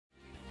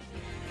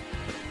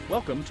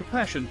Welcome to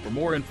Passion. For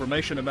more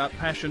information about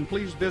Passion,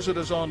 please visit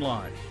us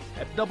online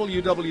at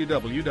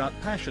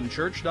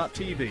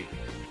www.passionchurch.tv.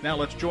 Now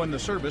let's join the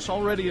service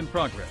already in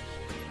progress.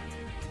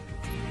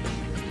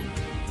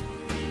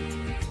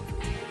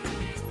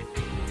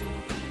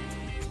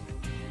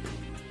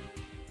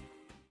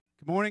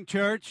 Good morning,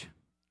 church.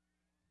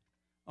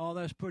 Oh,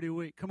 that's pretty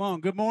weak. Come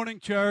on. Good morning,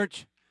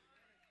 church.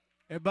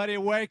 Everybody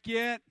awake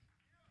yet?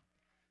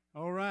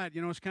 All right.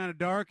 You know, it's kind of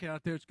dark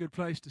out there. It's a good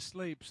place to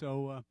sleep,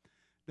 so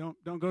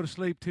don't go to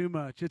sleep too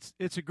much.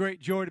 It's a great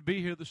joy to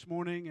be here this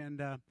morning,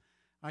 and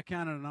I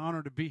count it an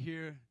honor to be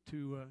here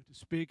to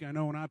speak. I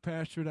know when I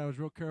pastored, I was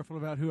real careful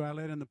about who I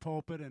led in the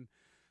pulpit, and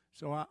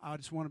so I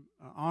just want to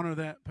honor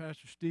that,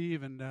 Pastor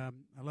Steve, and I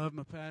love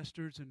my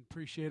pastors and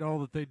appreciate all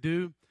that they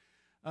do.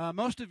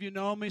 Most of you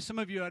know me. Some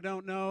of you I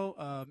don't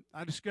know.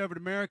 I discovered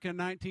America in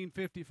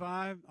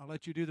 1955. I'll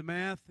let you do the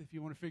math if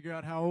you want to figure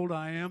out how old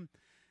I am.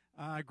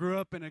 I grew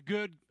up in a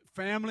good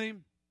family.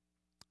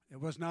 It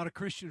was not a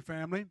Christian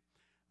family.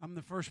 I'm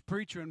the first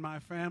preacher in my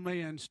family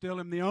and still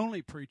am the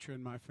only preacher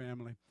in my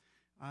family.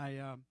 I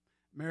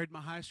married my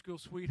high school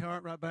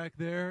sweetheart right back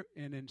there,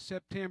 and in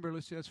September,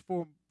 let's see, that's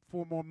four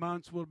more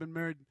months, we'll have been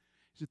married.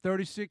 Is it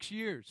 36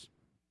 years?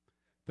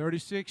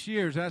 36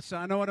 years.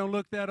 I know I don't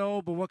look that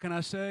old, but what can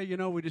I say? You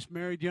know, we just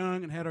married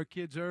young and had our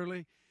kids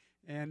early,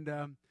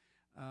 and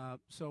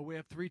so we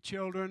have 3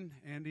 children,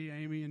 Andy,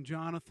 Amy, and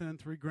Jonathan,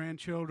 3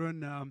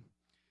 grandchildren.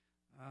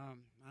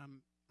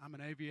 I'm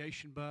an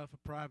aviation buff, a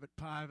private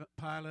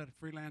pilot, a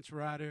freelance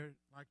writer,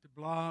 like to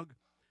blog.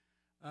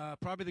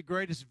 Probably the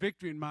greatest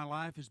victory in my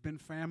life has been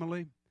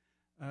family.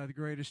 The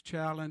greatest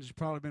challenge has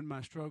probably been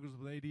my struggles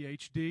with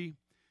ADHD.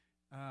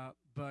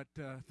 But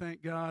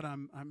thank God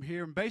I'm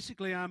here. And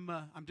basically, I'm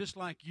just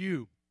like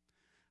you.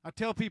 I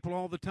tell people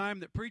all the time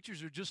that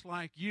preachers are just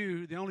like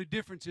you. The only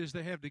difference is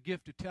they have the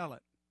gift to tell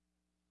it.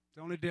 It's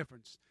the only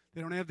difference.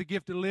 They don't have the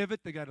gift to live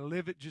it. They got to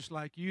live it just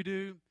like you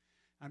do.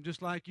 I'm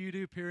just like you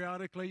do.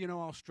 Periodically, you know,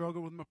 I'll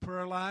struggle with my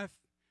prayer life.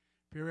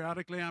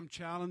 Periodically, I'm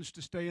challenged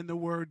to stay in the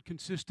Word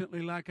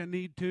consistently like I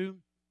need to.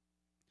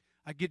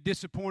 I get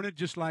disappointed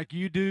just like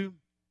you do.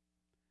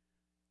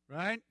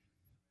 Right?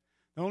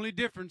 The only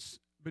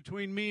difference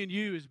between me and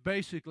you is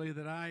basically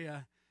that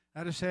I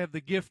just have the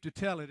gift to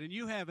tell it. And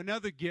you have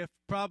another gift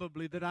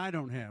probably that I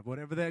don't have,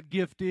 whatever that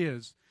gift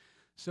is.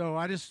 So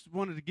I just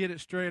wanted to get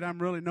it straight.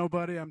 I'm really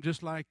nobody. I'm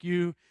just like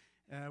you.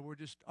 We're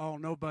just all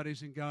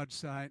nobodies in God's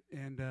sight,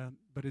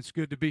 but it's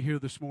good to be here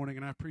this morning,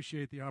 and I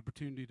appreciate the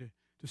opportunity to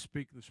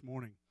speak this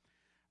morning.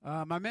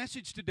 My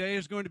message today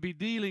is going to be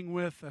dealing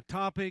with a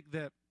topic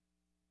that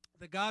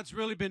God's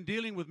really been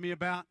dealing with me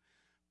about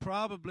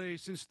probably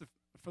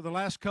for the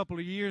last couple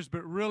of years,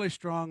 but really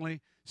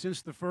strongly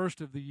since the first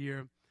of the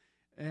year.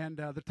 And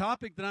the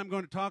topic that I'm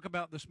going to talk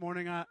about this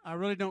morning, I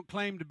really don't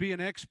claim to be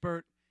an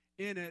expert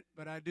in it,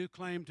 but I do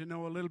claim to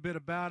know a little bit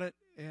about it,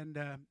 and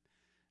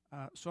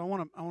so I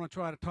want to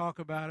try to talk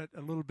about it a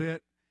little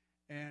bit,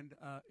 and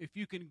if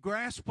you can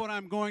grasp what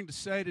I'm going to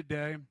say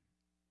today,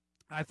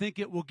 I think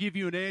it will give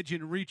you an edge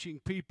in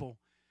reaching people.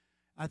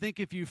 I think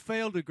if you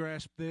fail to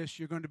grasp this,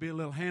 you're going to be a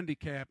little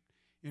handicapped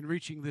in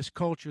reaching this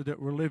culture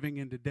that we're living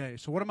in today.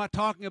 So what am I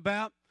talking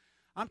about?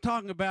 I'm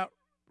talking about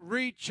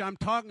reach. I'm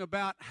talking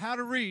about how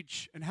to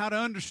reach and how to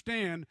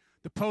understand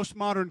the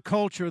postmodern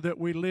culture that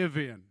we live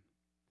in.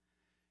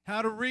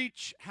 How to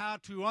reach, how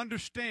to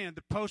understand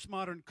the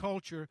postmodern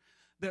culture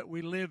that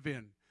we live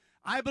in.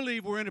 I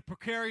believe we're in a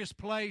precarious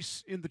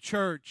place in the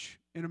church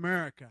in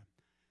America.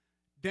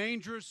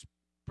 Dangerous,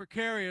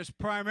 precarious,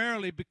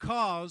 primarily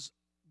because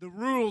the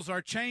rules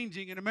are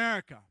changing in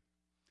America.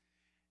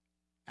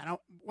 And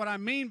what I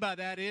mean by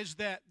that is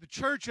that the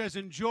church has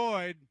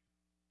enjoyed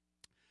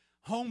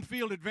home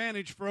field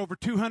advantage for over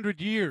 200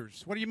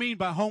 years. What do you mean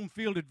by home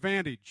field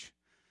advantage?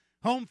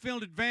 Home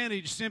field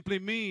advantage simply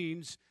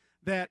means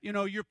that, you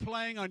know, you're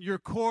playing on your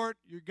court,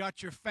 you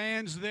got your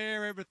fans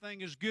there,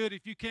 everything is good.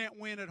 If you can't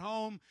win at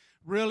home,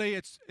 really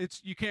it's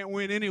you can't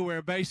win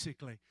anywhere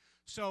basically.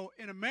 So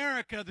in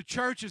America, the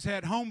church has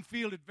had home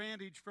field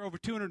advantage for over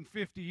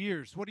 250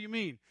 years. What do you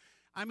mean?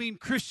 I mean,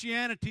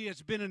 Christianity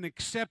has been an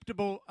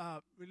acceptable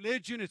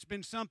religion. It's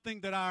been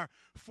something that our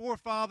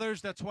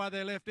forefathers, that's why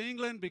they left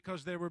England,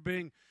 because they were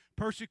being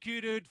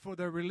persecuted for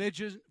their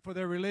religious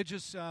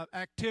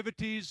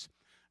activities.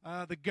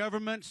 The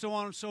government, so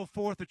on and so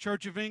forth, the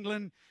Church of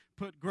England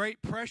put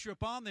great pressure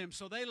upon them.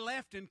 So they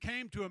left and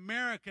came to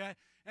America,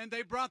 and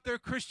they brought their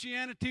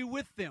Christianity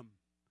with them.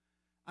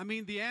 I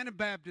mean, the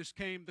Anabaptists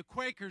came, the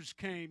Quakers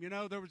came, you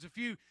know, there was a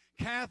few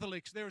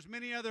Catholics, there was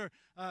many other,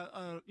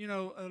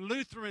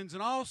 Lutherans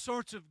and all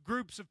sorts of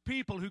groups of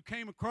people who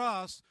came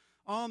across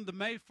on the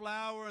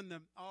Mayflower and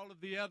all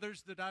of the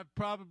others that I've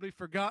probably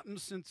forgotten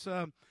since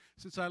I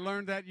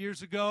learned that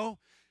years ago.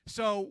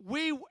 So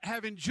we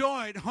have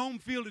enjoyed home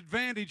field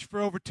advantage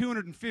for over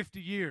 250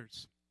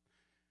 years.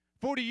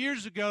 40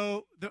 years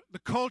ago, the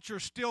culture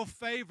still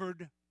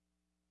favored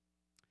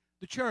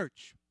the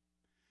church.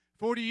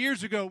 40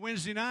 years ago,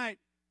 Wednesday night,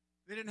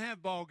 they didn't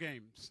have ball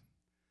games.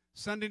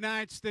 Sunday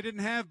nights, they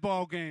didn't have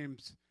ball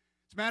games.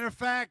 As a matter of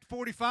fact,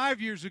 45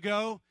 years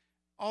ago,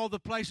 all the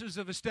places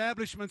of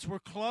establishments were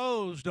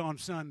closed on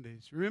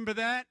Sundays. Remember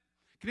that?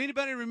 Can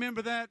anybody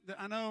remember that?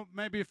 I know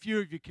maybe a few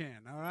of you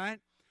can, all right?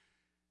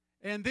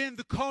 And then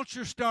the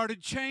culture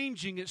started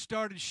changing. It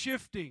started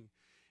shifting.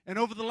 And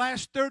over the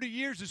last 30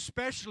 years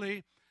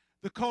especially,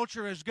 the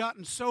culture has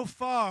gotten so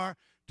far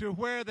to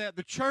where that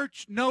the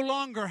church no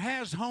longer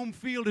has home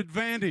field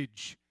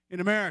advantage in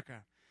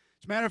America.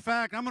 As a matter of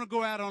fact, I'm going to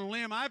go out on a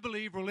limb. I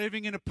believe we're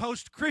living in a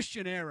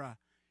post-Christian era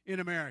in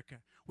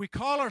America. We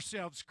call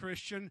ourselves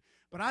Christian,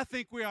 but I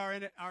think we are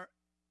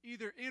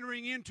either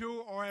entering into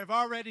or have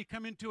already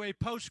come into a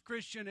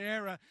post-Christian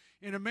era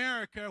in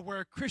America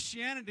where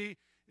Christianity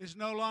is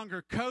no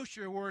longer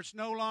kosher, where it's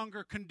no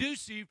longer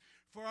conducive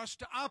for us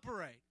to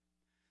operate.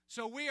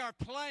 So we are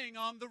playing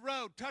on the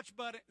road. Touch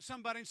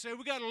somebody and say,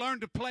 we got to learn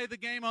to play the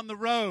game on the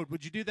road.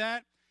 Would you do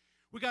that?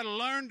 We got to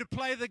learn to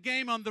play the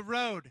game on the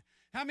road.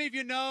 How many of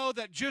you know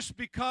that just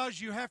because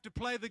you have to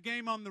play the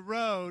game on the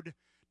road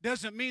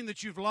doesn't mean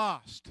that you've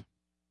lost?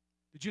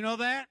 Did you know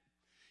that?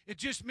 It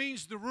just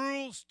means the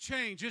rules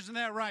change. Isn't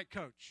that right,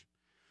 Coach?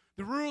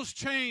 The rules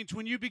change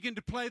when you begin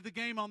to play the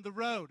game on the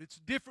road. It's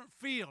a different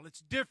feel. It's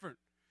different.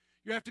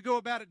 You have to go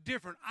about it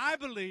different. I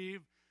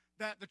believe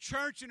that the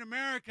church in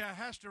America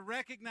has to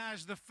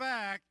recognize the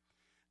fact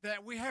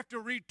that we have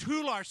to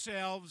retool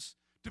ourselves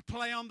to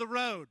play on the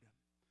road.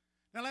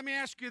 Now, let me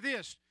ask you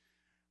this.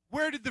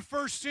 Where did the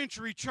first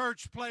century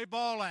church play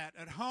ball at?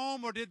 At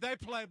home, or did they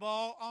play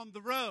ball on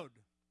the road?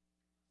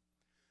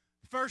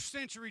 The first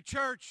century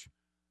church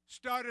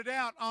started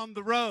out on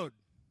the road.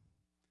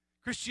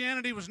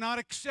 Christianity was not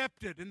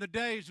accepted in the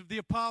days of the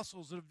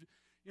apostles,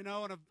 and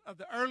of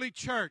the early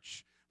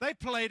church. They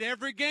played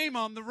every game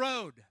on the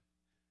road.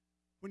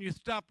 When you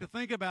stop to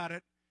think about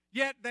it,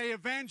 yet they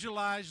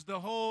evangelized the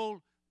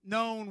whole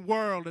known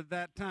world at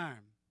that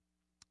time.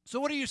 So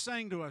what are you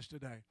saying to us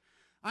today?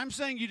 I'm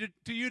saying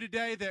to you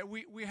today that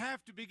we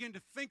have to begin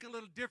to think a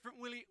little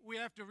differently. We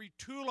have to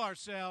retool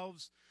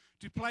ourselves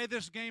to play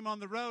this game on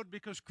the road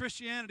because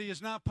Christianity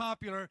is not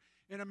popular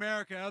in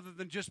America other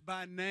than just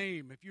by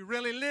name. If you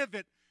really live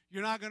it,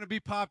 you're not going to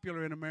be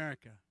popular in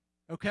America.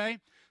 Okay?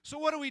 So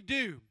what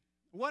do?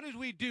 What did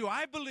we do?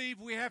 I believe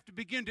we have to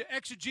begin to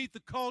exegete the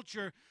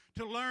culture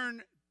to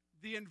learn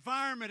the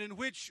environment in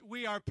which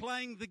we are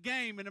playing the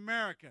game in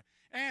America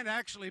and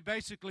actually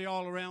basically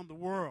all around the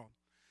world.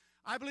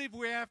 I believe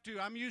we have to,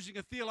 I'm using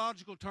a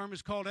theological term,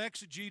 it's called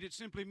exegete. It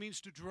simply means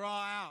to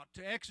draw out.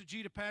 To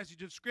exegete a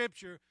passage of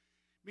Scripture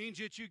means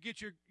that you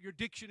get your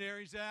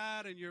dictionaries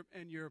out and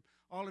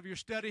all of your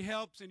study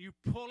helps, and you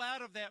pull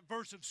out of that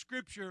verse of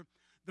Scripture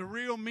the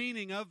real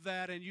meaning of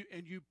that, and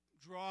you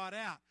draw it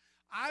out.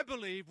 I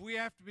believe we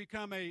have to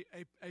become a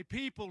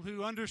people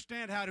who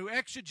understand how to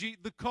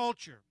exegete the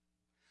culture.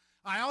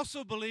 I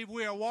also believe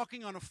we are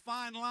walking on a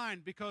fine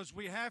line because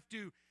we have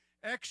to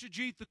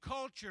exegete the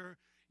culture,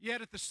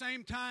 yet at the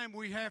same time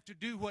we have to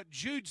do what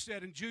Jude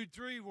said in Jude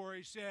 3, where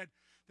he said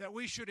that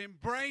we should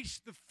embrace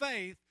the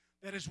faith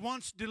that is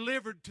once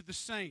delivered to the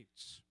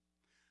saints.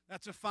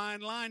 That's a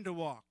fine line to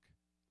walk,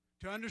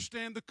 to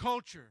understand the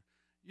culture,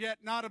 yet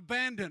not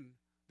abandon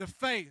the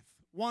faith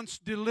once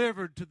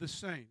delivered to the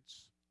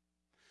saints.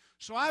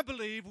 So I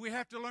believe we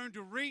have to learn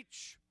to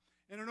reach,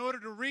 and in order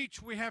to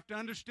reach, we have to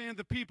understand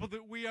the people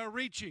that we are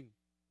reaching.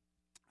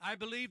 I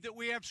believe that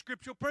we have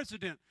scriptural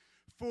precedent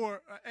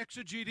for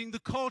exegeting the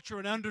culture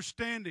and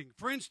understanding.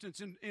 For instance,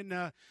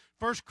 in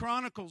 1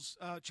 Chronicles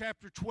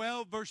chapter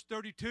 12, verse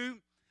 32,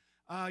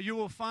 you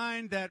will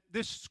find that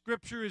this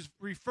scripture is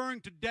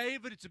referring to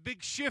David. It's a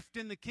big shift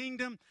in the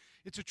kingdom.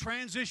 It's a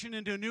transition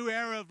into a new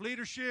era of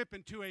leadership,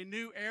 into a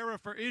new era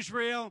for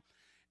Israel.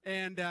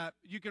 And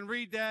you can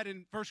read that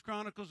in 1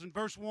 Chronicles in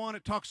verse 1.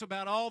 It talks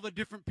about all the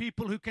different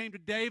people who came to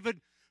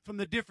David from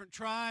the different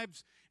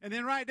tribes. And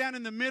then right down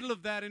in the middle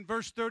of that in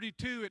verse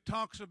 32, it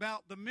talks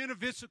about the men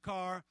of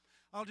Issachar.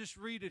 I'll just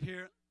read it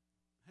here.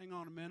 Hang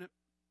on a minute.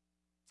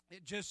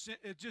 It just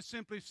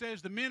simply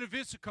says, the men of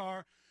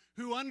Issachar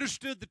who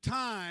understood the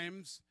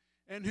times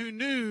and who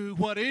knew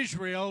what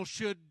Israel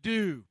should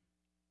do.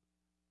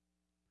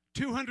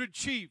 200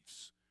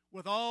 chiefs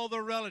with all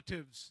their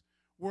relatives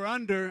were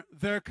under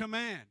their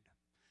command.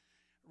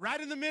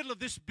 Right in the middle of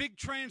this big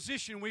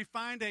transition, we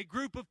find a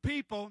group of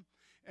people,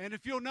 and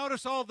if you'll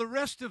notice all the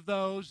rest of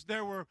those,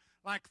 there were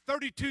like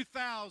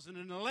 32,000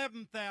 and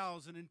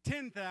 11,000 and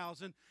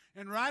 10,000,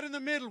 and right in the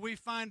middle we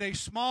find a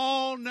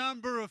small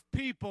number of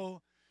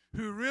people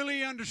who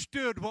really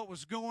understood what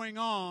was going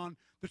on,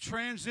 the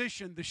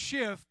transition, the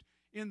shift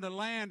in the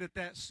land at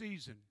that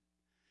season.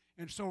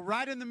 And so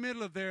right in the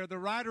middle of there, the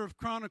writer of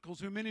Chronicles,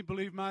 who many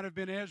believe might have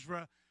been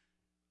Ezra,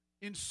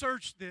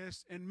 inserts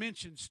this and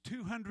mentions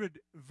 200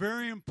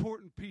 very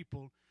important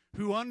people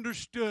who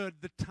understood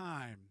the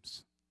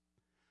times.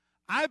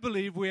 I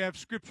believe we have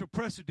scriptural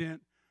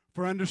precedent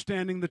for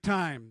understanding the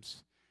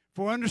times,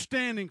 for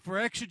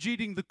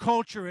exegeting the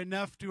culture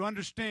enough to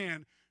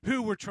understand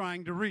who we're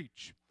trying to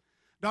reach.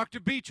 Dr.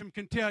 Beecham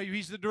can tell you,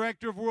 he's the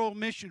director of World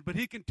Mission, but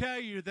he can tell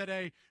you that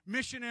a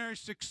missionary's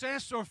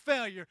success or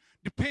failure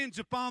depends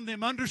upon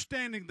them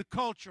understanding the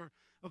culture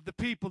of the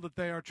people that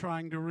they are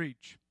trying to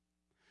reach.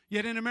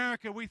 Yet in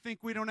America, we think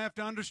we don't have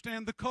to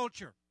understand the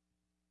culture.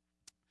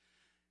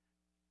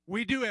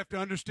 We do have to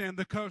understand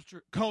the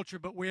culture,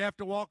 but we have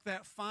to walk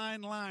that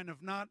fine line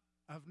of not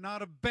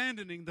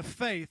abandoning the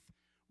faith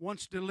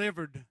once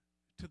delivered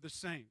to the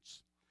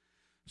saints.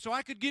 So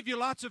I could give you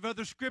lots of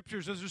other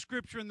scriptures. There's a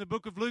scripture in the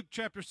book of Luke,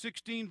 chapter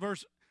 16,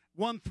 verse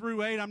 1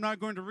 through 8. I'm not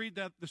going to read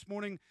that this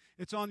morning.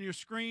 It's on your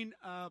screen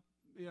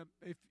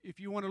if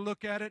you want to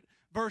look at it.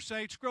 Verse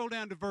 8, scroll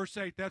down to verse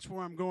 8. That's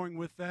where I'm going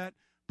with that.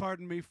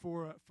 Pardon me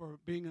for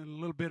being in a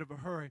little bit of a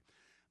hurry.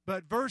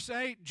 But verse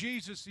 8,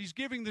 Jesus, he's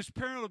giving this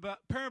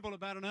parable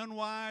about an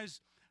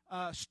unwise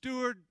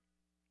steward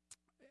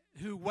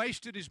who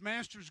wasted his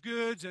master's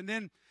goods, and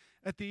then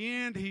at the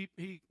end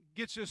he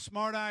gets a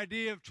smart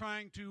idea of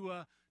trying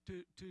to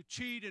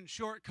cheat and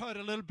shortcut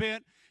a little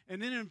bit.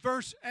 And then in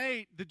verse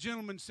 8, the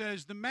gentleman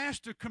says, the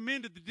master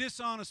commended the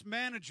dishonest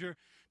manager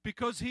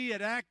because he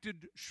had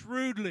acted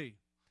shrewdly.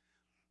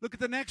 Look at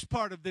the next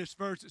part of this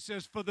verse. It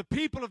says, for the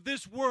people of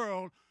this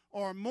world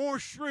are more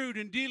shrewd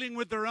in dealing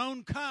with their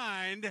own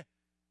kind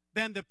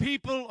than the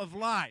people of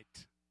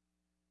light.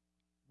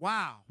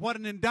 Wow, what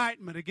an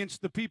indictment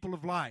against the people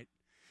of light.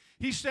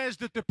 He says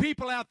that the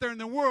people out there in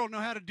the world know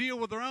how to deal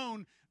with their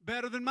own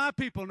better than my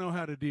people know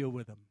how to deal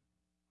with them.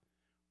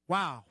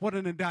 Wow, what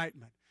an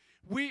indictment.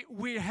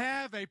 We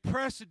have a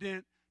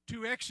precedent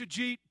to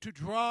exegete, to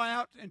draw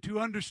out, and to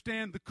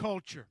understand the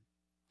culture.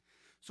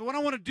 So what I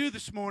want to do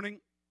this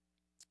morning,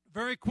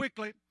 very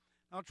quickly,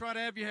 I'll try to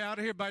have you out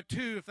of here by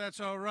 2 if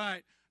that's all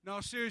right. No,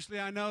 seriously,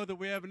 I know that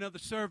we have another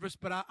service,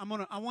 but I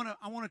want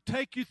to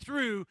take you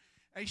through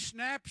a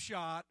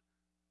snapshot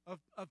of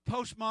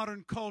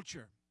postmodern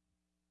culture.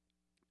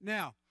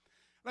 Now,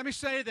 let me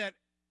say that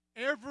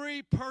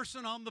every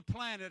person on the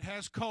planet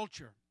has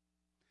culture.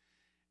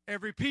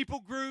 Every people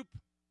group,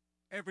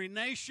 every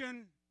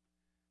nation,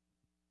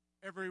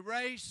 every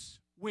race,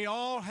 we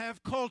all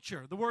have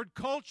culture. The word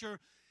culture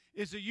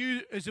is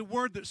a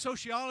word that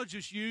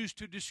sociologists use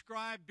to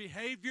describe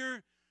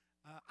behavior,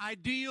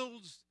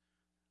 ideals,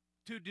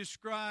 to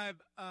describe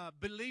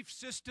belief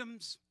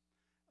systems,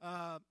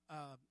 a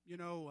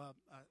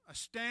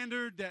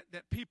standard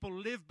that people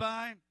live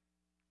by.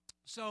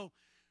 So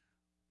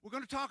we're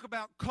going to talk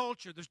about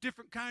culture. There's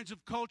different kinds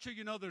of culture.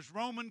 You know, there's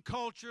Roman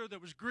culture, there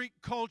was Greek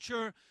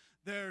culture,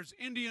 there's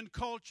Indian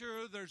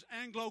culture, there's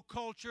Anglo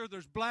culture,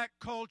 there's black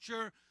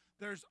culture,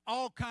 there's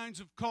all kinds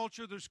of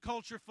culture. There's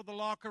culture for the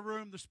locker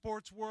room, the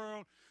sports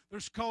world.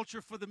 There's culture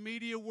for the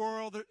media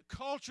world.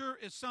 Culture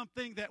is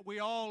something that we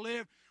all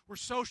live. We're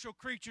social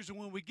creatures, and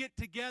when we get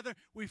together,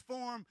 we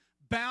form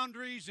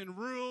boundaries and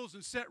rules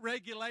and set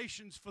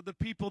regulations for the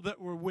people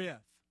that we're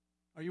with.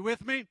 Are you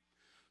with me?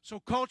 So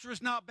culture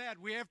is not bad.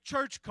 We have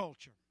church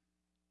culture.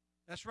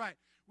 That's right.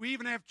 We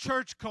even have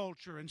church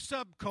culture and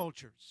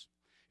subcultures.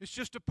 It's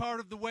just a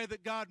part of the way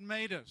that God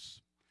made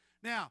us.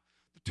 Now,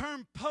 the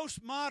term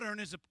postmodern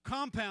is a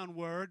compound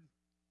word,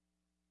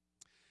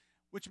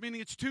 which meaning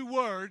it's 2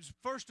 words.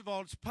 First of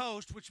all, it's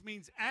post, which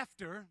means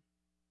after.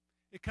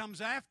 It comes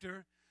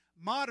after.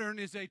 Modern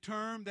is a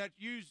term that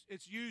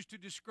it's used to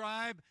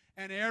describe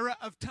an era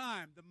of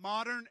time, the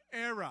modern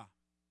era.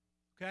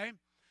 Okay?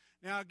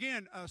 Now,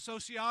 again,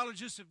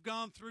 sociologists have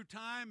gone through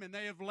time, and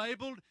they have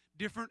labeled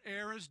different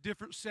eras,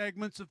 different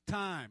segments of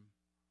time.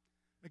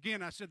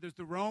 Again, I said there's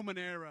the Roman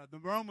era, the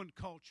Roman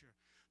culture.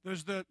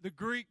 There's the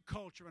Greek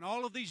culture, and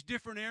all of these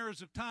different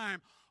eras of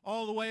time,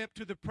 all the way up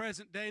to the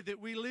present day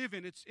that we live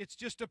in. It's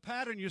just a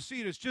pattern. You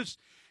see it. It's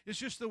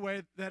just the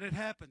way that it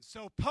happens.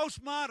 So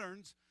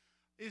postmoderns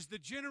is the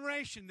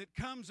generation that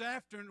comes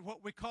after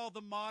what we call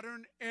the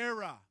modern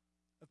era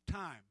of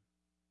time.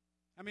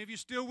 How many of you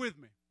still with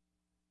me?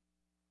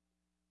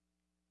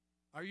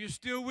 Are you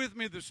still with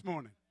me this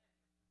morning?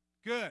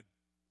 Good.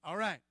 All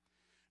right.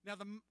 Now,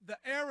 the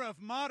era of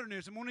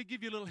modernism, I want to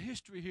give you a little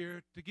history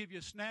here to give you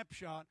a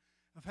snapshot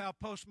of how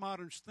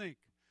postmoderns think.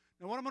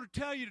 Now, what I'm going to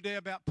tell you today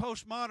about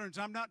postmoderns,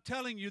 I'm not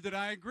telling you that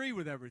I agree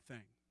with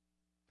everything.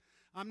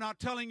 I'm not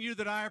telling you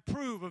that I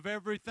approve of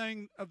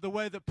everything of the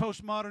way that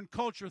postmodern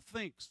culture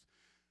thinks.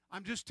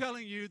 I'm just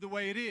telling you the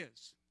way it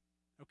is,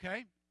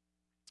 okay?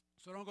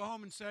 So don't go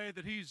home and say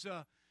that he's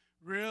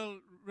real,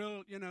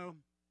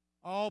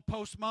 all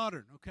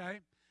postmodern,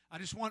 okay?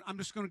 I'm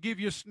just going to give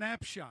you a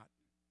snapshot,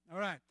 all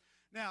right?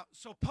 Now,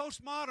 so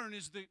postmodern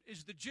is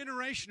the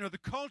generation or the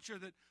culture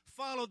that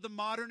followed the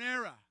modern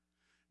era.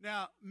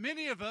 Now,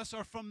 many of us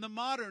are from the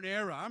modern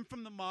era. I'm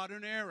from the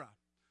modern era.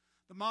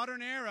 The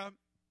modern era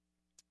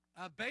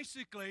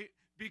basically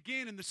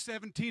began in the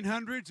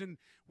 1700s and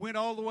went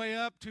all the way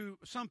up to,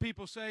 some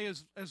people say,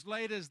 as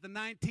late as the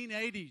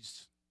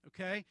 1980s,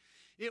 okay?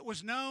 It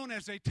was known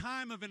as a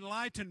time of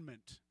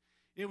enlightenment.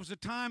 It was a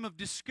time of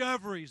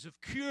discoveries,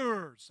 of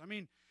cures. I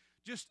mean,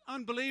 just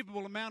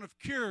unbelievable amount of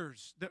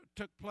cures that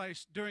took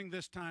place during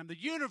this time. The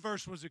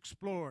universe was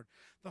explored.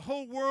 The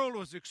whole world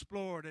was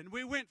explored. And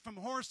we went from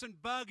horse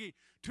and buggy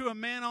to a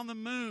man on the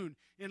moon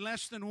in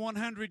less than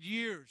 100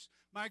 years.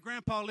 My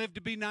grandpa lived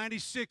to be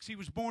 96. He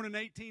was born in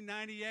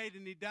 1898,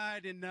 and he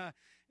died in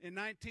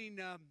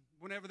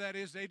whenever that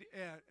is,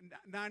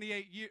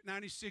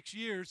 96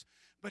 years.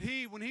 But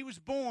when he was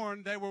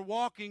born, they were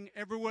walking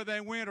everywhere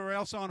they went or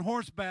else on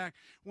horseback.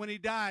 When he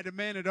died, a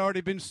man had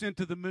already been sent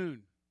to the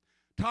moon.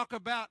 Talk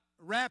about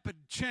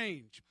rapid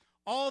change.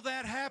 All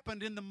that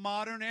happened in the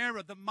modern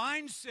era. The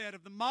mindset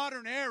of the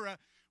modern era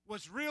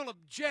was real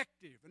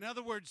objective. In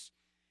other words,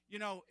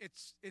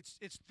 it's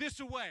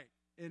this way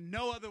and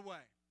no other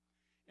way.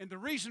 And the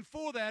reason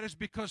for that is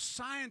because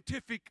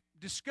scientific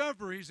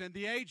discoveries and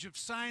the age of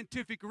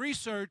scientific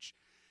research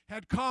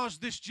had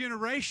caused this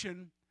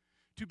generation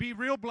to be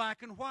real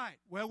black and white.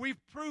 Well, we've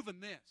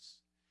proven this.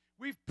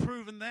 We've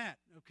proven that,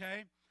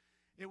 okay?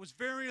 It was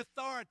very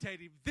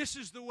authoritative. This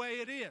is the way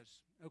it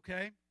is,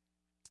 okay?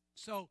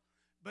 So,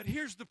 but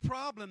here's the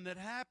problem that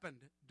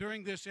happened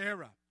during this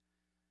era.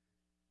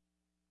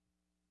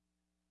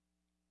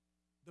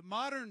 The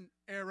modern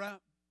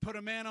era put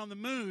a man on the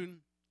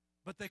moon,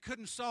 but they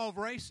couldn't solve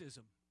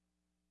racism.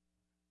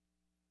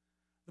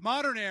 The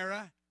modern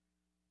era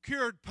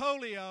cured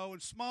polio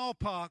and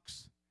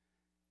smallpox,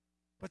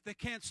 but they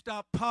can't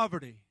stop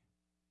poverty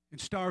and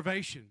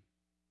starvation.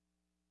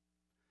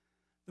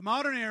 The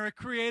modern era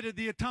created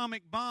the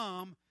atomic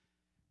bomb,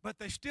 but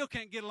they still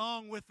can't get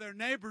along with their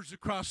neighbors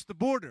across the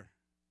border.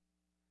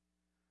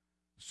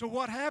 So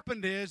what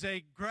happened is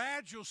a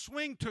gradual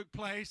swing took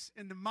place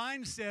in the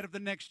mindset of the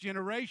next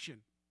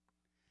generation.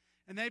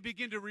 And they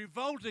begin to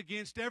revolt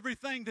against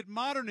everything that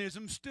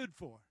modernism stood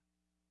for.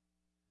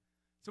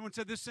 Someone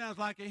said, this sounds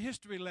like a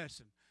history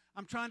lesson.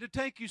 I'm trying to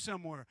take you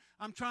somewhere.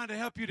 I'm trying to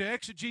help you to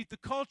exegete the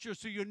culture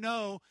so you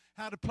know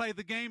how to play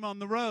the game on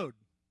the road.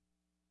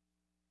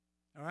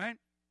 All right?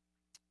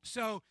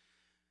 So,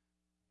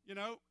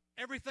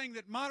 everything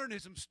that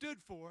modernism stood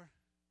for,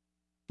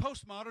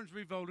 postmoderns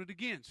revolted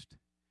against.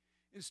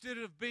 Instead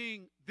of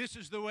being, this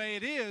is the way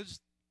it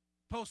is,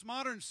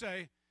 postmoderns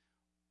say,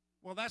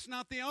 well, that's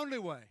not the only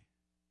way.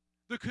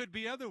 There could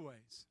be other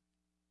ways.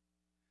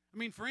 I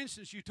mean, for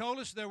instance, you told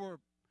us there were,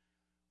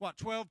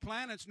 12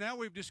 planets. Now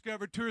we've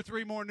discovered 2 or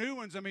 3 more new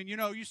ones. I mean,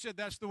 you said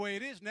that's the way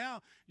it is.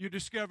 Now you're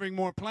discovering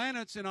more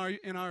planets in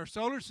our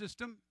solar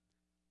system.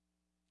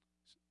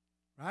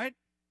 Right?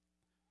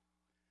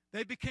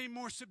 They became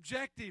more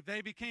subjective.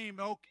 They became,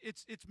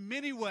 it's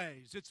many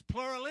ways. It's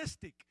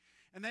pluralistic.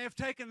 And they have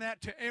taken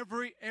that to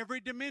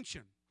every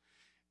dimension.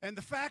 And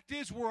the fact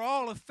is, we're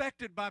all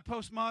affected by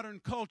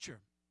postmodern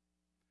culture.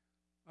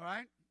 All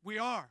right? We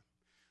are.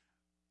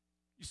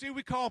 You see,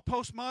 we call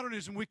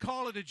postmodernism, we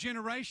call it a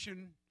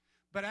generation,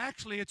 but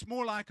actually it's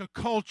more like a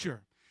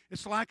culture.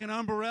 It's like an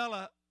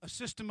umbrella, a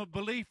system of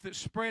belief that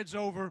spreads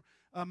over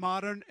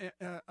modern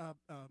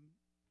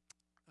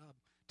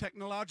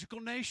technological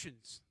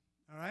nations.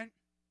 All right?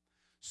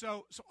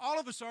 So all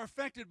of us are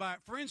affected by it.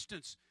 For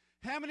instance,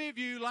 how many of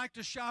you like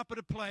to shop at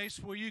a place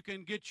where you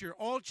can get your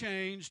oil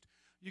changed,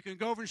 you can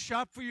go over and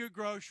shop for your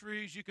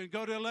groceries, you can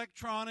go to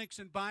electronics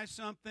and buy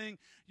something,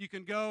 you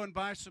can go and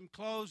buy some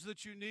clothes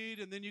that you need,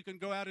 and then you can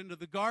go out into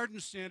the garden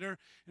center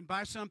and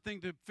buy something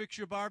to fix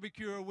your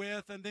barbecue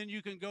with, and then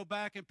you can go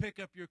back and pick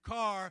up your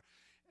car,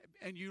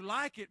 and you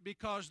like it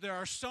because there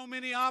are so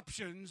many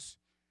options.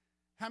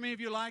 How many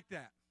of you like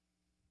that?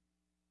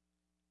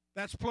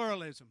 That's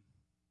pluralism.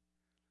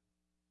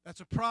 That's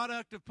a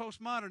product of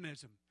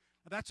postmodernism.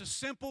 That's a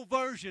simple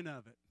version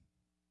of it.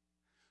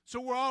 So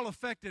we're all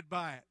affected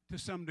by it to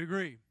some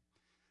degree.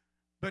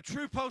 But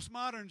true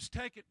postmoderns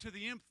take it to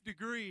the nth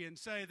degree and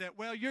say that,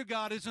 well, your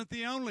God isn't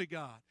the only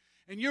God,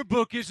 and your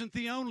book isn't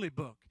the only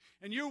book,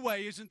 and your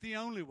way isn't the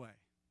only way.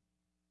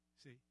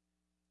 See?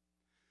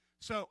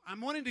 So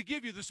I'm wanting to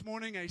give you this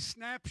morning a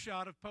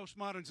snapshot of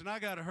postmoderns, and I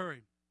got to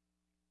hurry.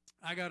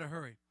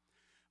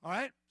 All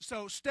right?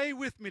 So stay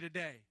with me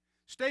today.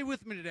 Stay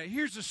with me today.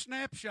 Here's a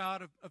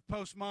snapshot of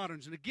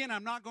postmoderns. And again,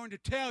 I'm not going to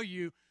tell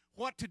you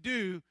what to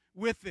do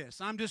with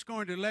this. I'm just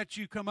going to let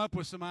you come up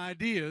with some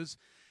ideas.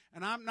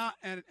 And I'm not,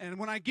 and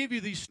when I give you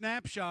these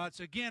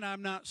snapshots, again,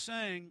 I'm not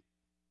saying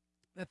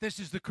that this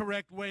is the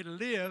correct way to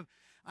live.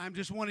 I'm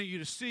just wanting you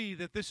to see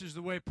that this is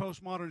the way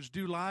postmoderns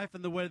do life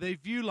and the way they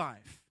view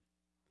life.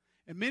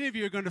 And many of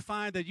you are going to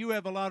find that you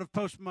have a lot of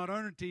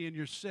postmodernity in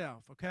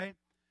yourself, okay?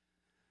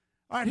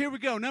 All right, here we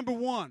go. Number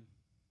one.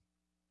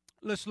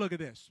 Let's look at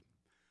this.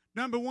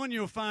 Number one,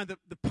 you'll find that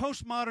the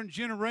postmodern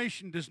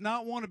generation does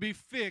not want to be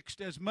fixed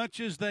as much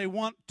as they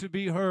want to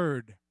be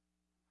heard.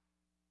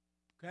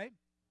 Okay?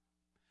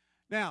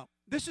 Now,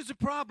 this is a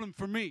problem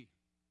for me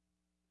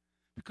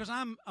because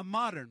I'm a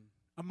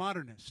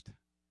modernist.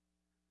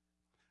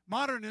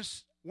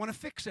 Modernists want to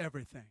fix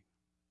everything.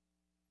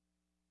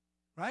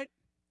 Right?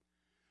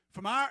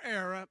 From our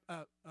era,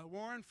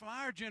 Warren, from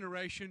our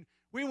generation,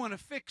 we want to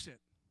fix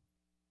it.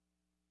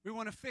 We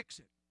want to fix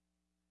it.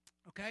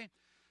 Okay?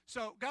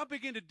 So God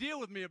began to deal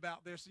with me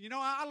about this.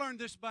 I learned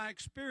this by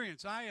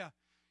experience. Let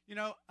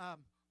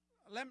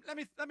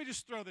me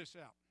just throw this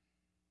out.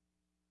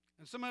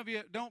 And some of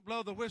you don't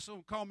blow the whistle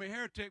and call me a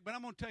heretic, but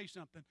I'm going to tell you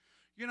something.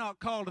 You're not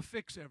called to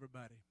fix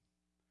everybody.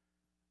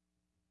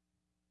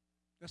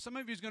 Now, some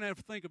of you is going to have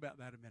to think about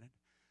that a minute.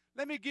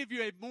 Let me give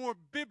you a more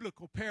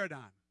biblical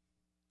paradigm.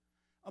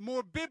 A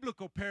more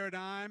biblical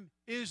paradigm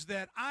is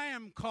that I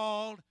am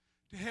called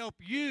to help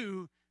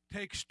you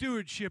take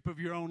stewardship of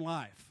your own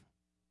life.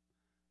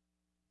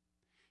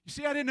 You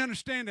see, I didn't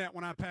understand that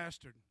when I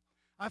pastored.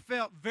 I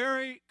felt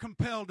very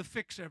compelled to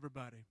fix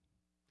everybody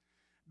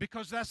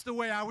because that's the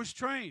way I was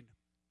trained,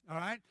 all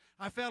right?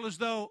 I felt as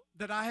though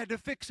that I had to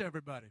fix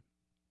everybody.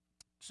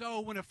 So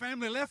when a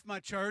family left my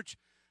church,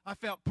 I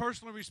felt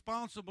personally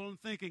responsible and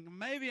thinking,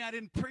 maybe I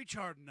didn't preach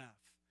hard enough.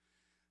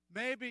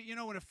 Maybe,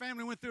 when a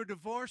family went through a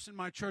divorce in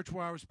my church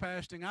where I was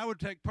pastoring, I would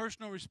take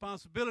personal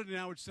responsibility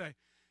and I would say,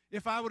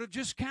 if I would have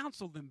just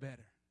counseled them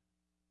better.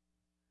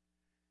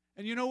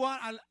 And you know what?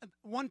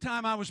 One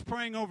time I was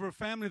praying over a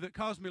family that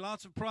caused me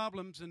lots of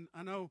problems, and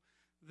I know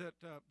that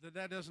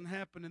that doesn't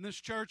happen in this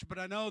church, but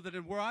I know that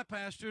in where I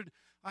pastored,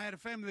 I had a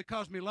family that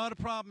caused me a lot of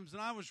problems,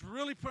 and I was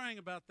really praying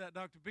about that,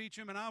 Dr.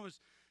 Beecham, and I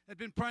had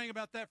been praying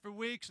about that for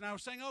weeks, and I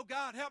was saying, oh,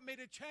 God, help me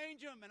to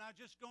change them, and I was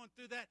just going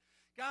through that.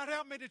 God,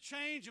 help me to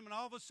change them, and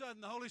all of a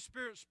sudden the Holy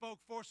Spirit spoke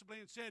forcibly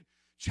and said,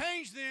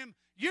 change them,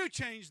 you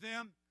change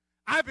them.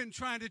 I've been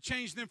trying to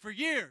change them for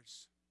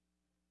years.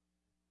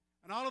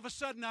 And all of a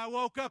sudden I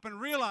woke up and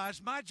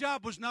realized my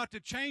job was not to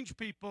change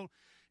people.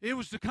 It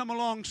was to come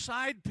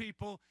alongside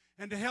people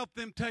and to help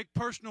them take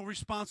personal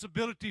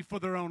responsibility for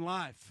their own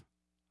life.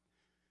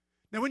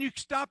 Now, when you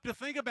stop to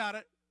think about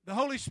it, the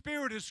Holy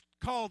Spirit is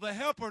called the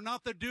helper,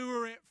 not the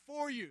doer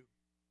for you.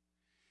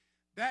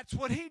 That's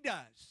what He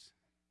does.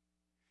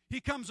 He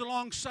comes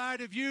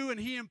alongside of you and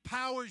He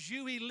empowers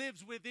you. He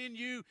lives within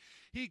you.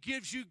 He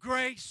gives you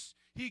grace.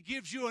 He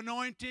gives you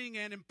anointing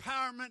and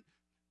empowerment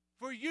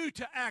for you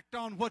to act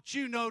on what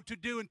you know to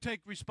do and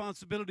take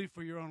responsibility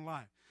for your own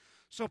life.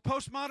 So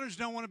postmoderns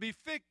don't want to be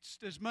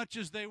fixed as much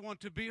as they want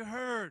to be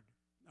heard.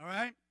 All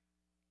right?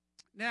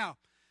 Now,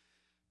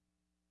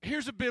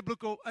 here's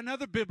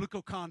another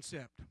biblical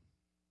concept.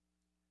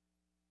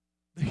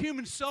 The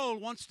human soul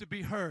wants to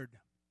be heard.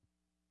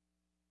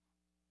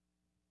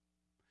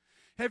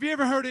 Have you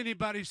ever heard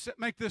anybody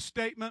make this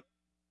statement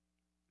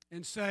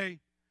and say,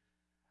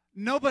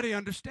 nobody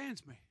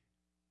understands me?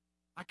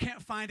 I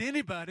can't find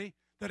anybody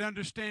that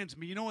understands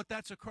me. You know what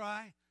that's a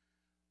cry?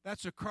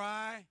 That's a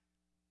cry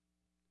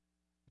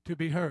to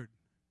be heard.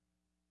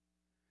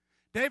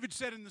 David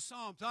said in the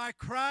Psalms, I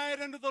cried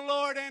unto the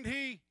Lord, and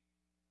He.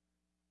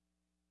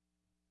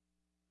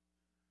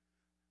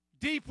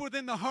 Deep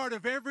within the heart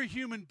of every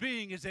human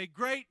being is a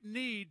great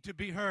need to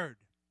be heard.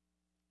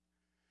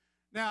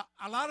 Now,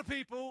 a lot of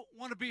people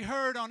want to be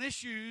heard on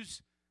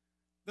issues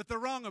that they're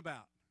wrong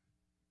about.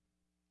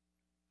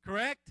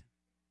 Correct?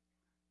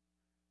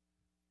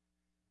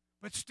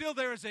 But still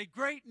there is a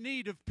great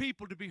need of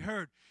people to be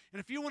heard. And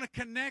if you want to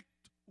connect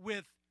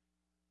with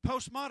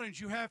postmoderns,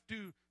 you have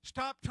to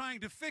stop trying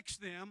to fix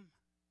them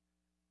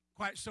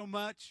quite so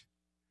much.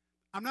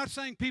 I'm not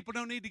saying people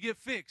don't need to get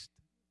fixed,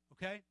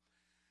 okay?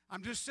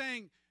 I'm just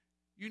saying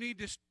you need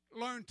to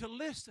learn to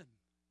listen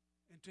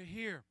and to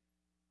hear.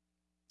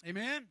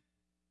 Amen?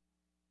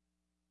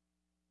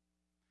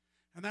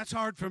 And that's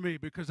hard for me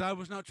because I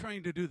was not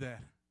trained to do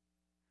that.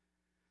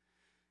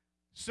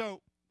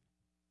 So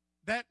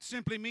that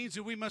simply means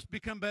that we must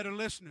become better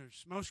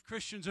listeners. Most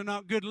Christians are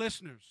not good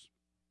listeners.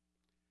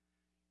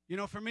 You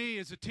know, for me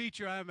as a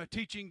teacher, I have a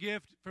teaching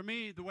gift. For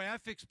me, the way I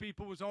fix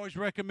people was always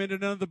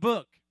recommended under the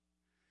book.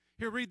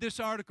 Here, read this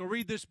article,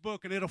 read this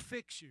book, and it'll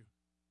fix you.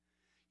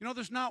 You know,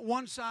 there's not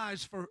one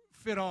size for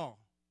fit all.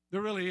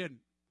 There really isn't.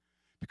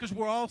 Because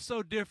we're all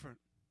so different.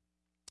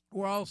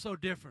 We're all so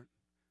different.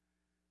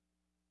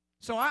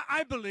 So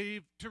I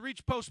believe to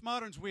reach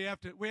postmoderns, we have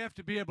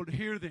to be able to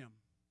hear them.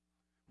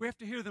 We have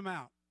to hear them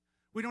out.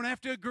 We don't have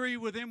to agree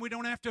with them. We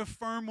don't have to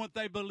affirm what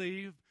they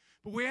believe.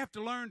 But we have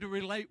to learn to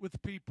relate with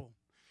people.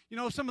 You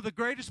know, some of the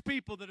greatest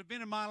people that have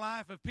been in my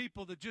life are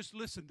people that just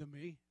listened to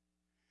me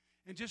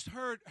and just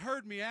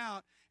heard me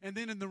out, and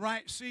then in the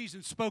right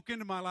season spoke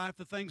into my life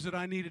the things that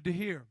I needed to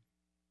hear.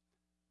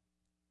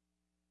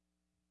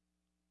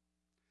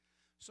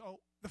 So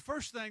the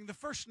first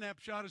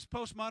snapshot is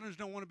postmoderns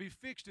don't want to be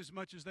fixed as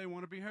much as they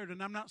want to be heard.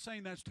 And I'm not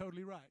saying that's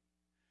totally right.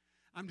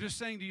 I'm just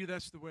saying to you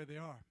that's the way they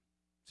are.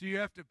 So you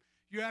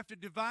have to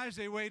devise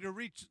a way to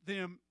reach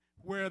them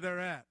where they're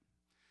at.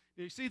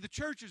 You see, the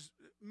churches,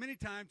 many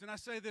times, and I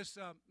say this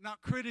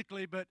not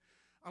critically, but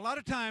a lot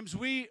of times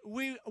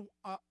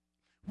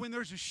when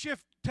there's a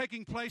shift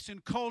taking place in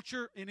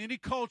culture, in any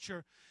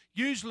culture,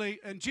 usually,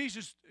 and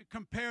Jesus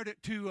compared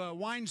it to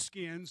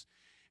wineskins,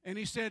 and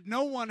He said,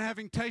 no one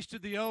having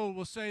tasted the old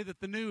will say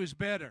that the new is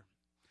better.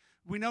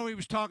 We know He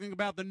was talking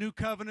about the new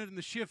covenant and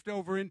the shift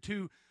over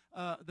into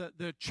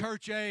the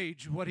church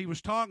age, what He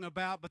was talking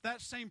about, but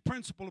that same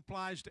principle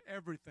applies to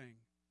everything.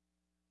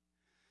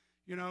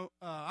 You know,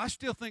 I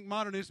still think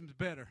modernism is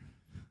better.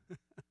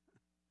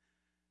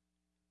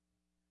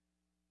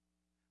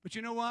 But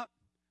you know what?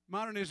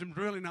 Modernism is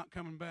really not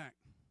coming back.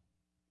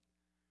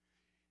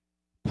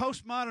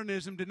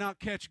 Postmodernism did not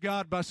catch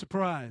God by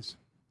surprise.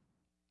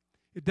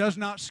 It does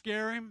not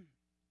scare Him.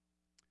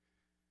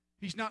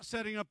 He's not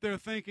sitting up there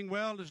thinking,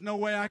 well, there's no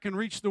way I can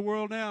reach the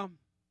world now.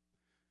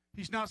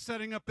 He's not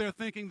sitting up there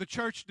thinking the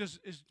church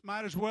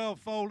might as well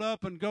fold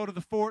up and go to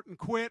the fort and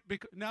quit.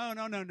 No.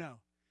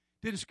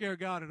 Didn't scare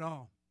God at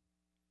all.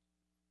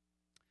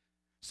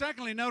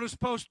 Secondly, notice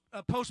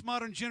a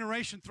postmodern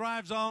generation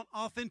thrives on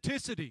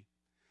authenticity.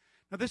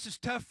 Now, this is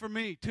tough for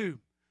me, too,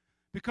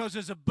 because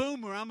as a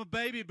boomer, I'm a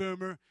baby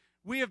boomer,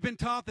 we have been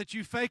taught that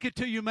you fake it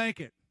till you make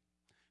it.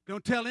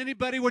 Don't tell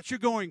anybody what you're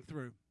going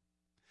through.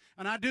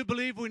 And I do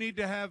believe we need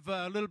to have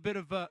a little bit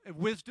of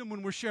wisdom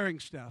when we're sharing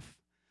stuff.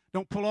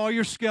 Don't pull all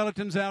your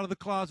skeletons out of the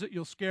closet.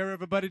 You'll scare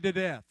everybody to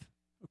death,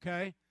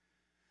 okay?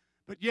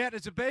 But yet,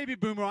 as a baby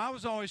boomer, I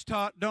was always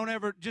taught, don't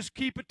ever just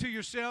keep it to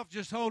yourself,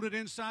 just hold it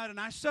inside, and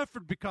I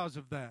suffered because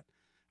of that.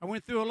 I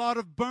went through a lot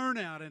of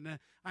burnout, and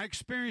I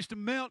experienced a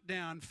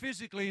meltdown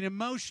physically and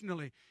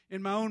emotionally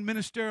in my own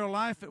ministerial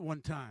life at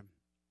one time.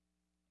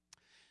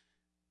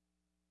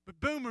 But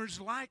boomers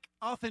like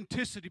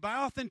authenticity. By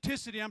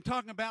authenticity, I'm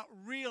talking about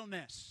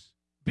realness,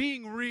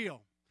 being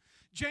real.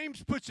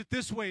 James puts it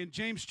this way in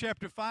James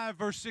chapter 5,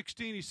 verse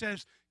 16. He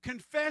says,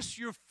 confess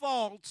your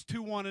faults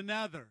to one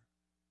another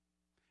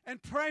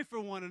and pray for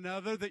one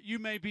another that you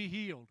may be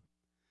healed.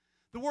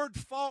 The word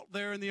fault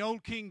there in the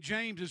Old King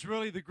James is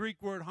really the Greek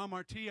word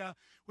hamartia,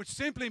 which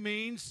simply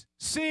means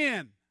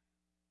sin.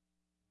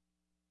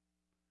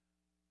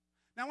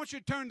 Now, I want you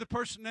to turn to the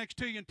person next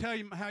to you and tell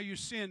him how you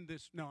sinned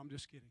this. No, I'm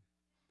just kidding.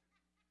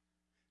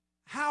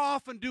 How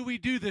often do we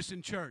do this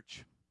in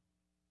church?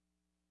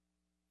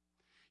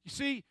 You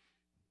see,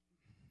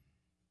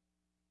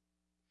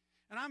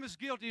 and I'm as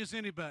guilty as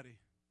anybody.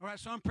 All right,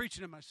 so I'm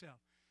preaching to myself.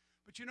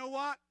 But you know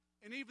what?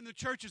 And even the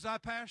churches I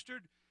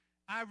pastored,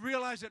 I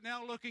realize that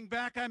now looking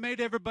back, I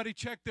made everybody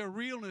check their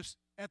realness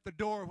at the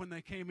door when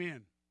they came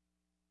in.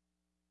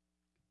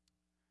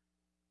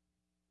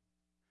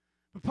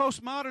 But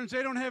postmoderns,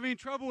 they don't have any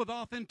trouble with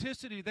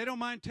authenticity. They don't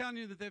mind telling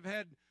you that they've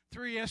had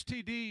 3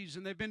 STDs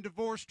and they've been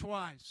divorced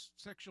twice,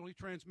 sexually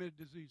transmitted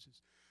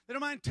diseases. They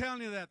don't mind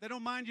telling you that. They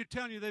don't mind you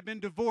telling you they've been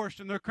divorced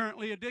and they're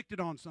currently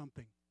addicted on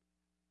something.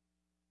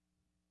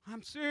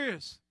 I'm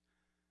serious.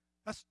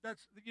 That's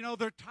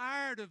they're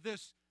tired of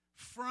this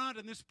front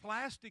and this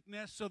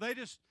plasticness, so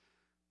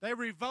they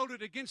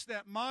revolted against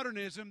that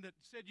modernism that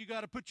said you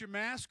got to put your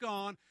mask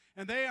on,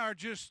 and they are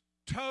just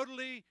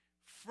totally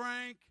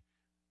frank,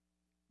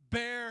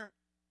 bare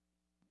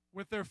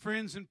with their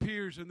friends and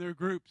peers and their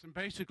groups, and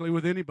basically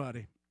with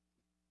anybody.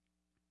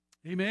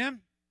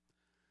 Amen?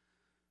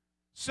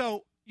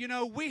 So,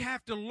 we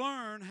have to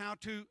learn how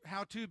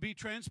to be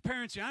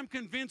transparency. I'm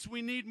convinced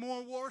we need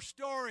more war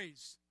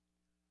stories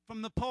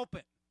from the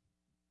pulpit.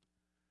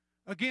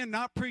 Again,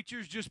 not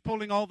preachers just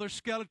pulling all their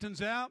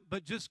skeletons out,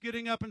 but just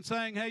getting up and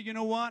saying, hey, you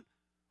know what?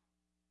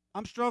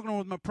 I'm struggling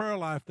with my prayer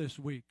life this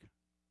week.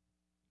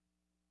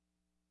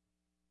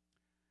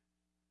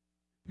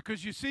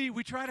 Because you see,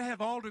 we try to have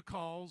altar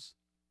calls,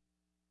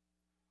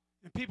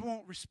 and people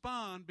won't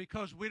respond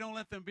because we don't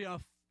let them be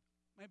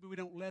maybe we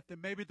don't let them.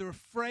 Maybe they're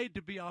afraid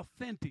to be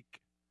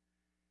authentic.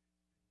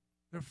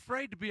 They're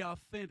afraid to be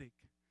authentic.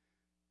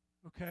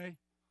 Okay?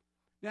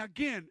 Now,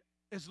 again,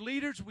 as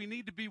leaders, we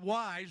need to be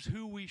wise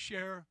who we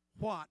share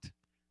what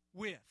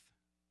with.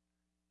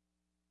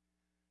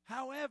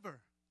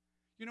 However,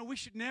 we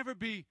should never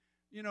be,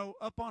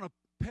 up on a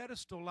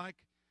pedestal like,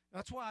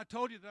 that's why I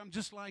told you that I'm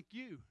just like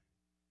you.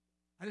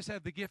 I just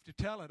have the gift to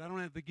tell it. I don't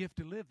have the gift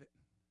to live it.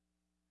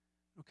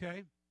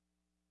 Okay?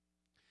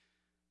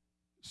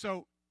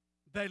 So,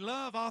 they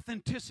love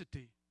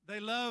authenticity. They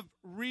love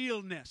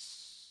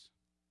realness.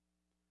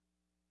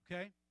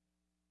 Okay?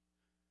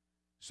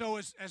 So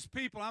as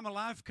people, I'm a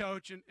life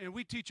coach, and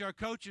we teach our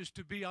coaches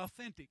to be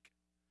authentic.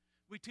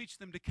 We teach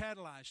them to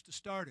catalyze, to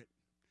start it.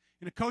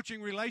 In a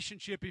coaching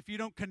relationship, if you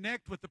don't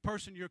connect with the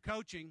person you're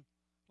coaching,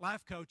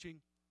 life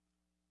coaching,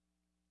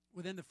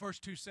 within the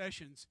first 2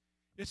 sessions,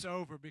 it's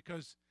over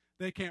because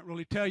they can't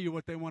really tell you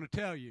what they want to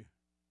tell you.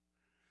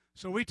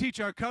 So we teach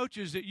our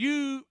coaches that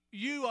you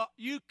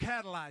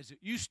catalyze it.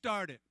 You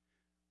start it.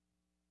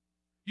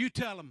 You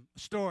tell them a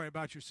story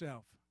about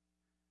yourself.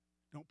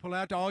 Don't pull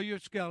out all your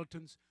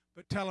skeletons,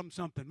 but tell them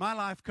something. My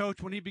life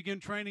coach, when he began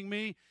training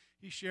me,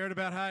 he shared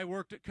about how he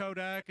worked at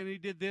Kodak, and he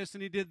did this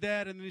and he did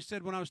that. And then he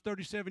said, when I was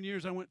 37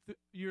 years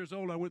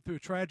old, I went through a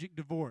tragic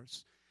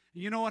divorce.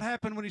 And you know what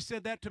happened when he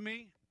said that to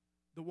me?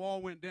 The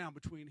wall went down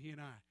between he and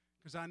I,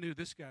 because I knew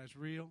this guy's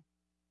real.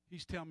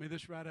 He's telling me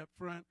this right up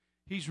front.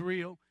 He's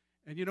real.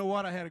 And you know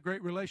what? I had a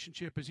great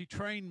relationship as he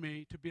trained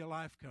me to be a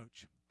life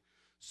coach.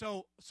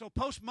 So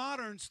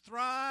postmoderns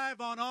thrive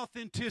on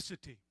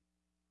authenticity.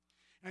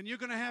 And you're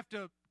going to have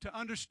to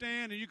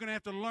understand, and you're going to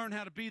have to learn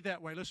how to be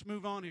that way. Let's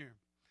move on here.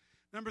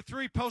 Number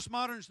 3,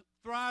 postmoderns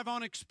thrive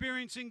on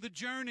experiencing the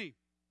journey.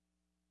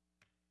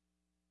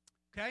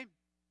 Okay?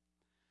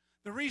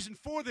 The reason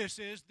for this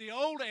is the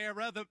old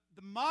era, the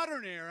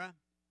modern era,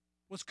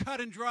 was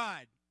cut and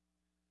dried.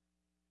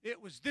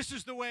 It was, this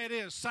is the way it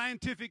is.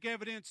 Scientific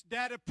evidence,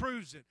 data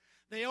proves it.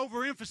 They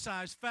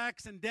overemphasized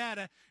facts and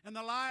data, and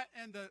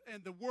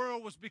the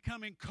world was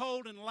becoming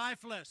cold and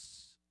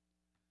lifeless.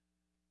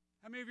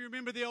 How many of you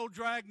remember the old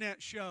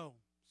Dragnet show?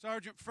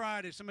 Sergeant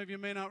Friday. Some of you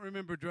may not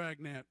remember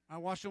Dragnet. I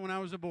watched it when I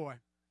was a boy.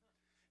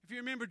 If you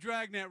remember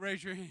Dragnet,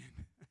 raise your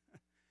hand.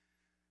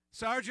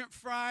 Sergeant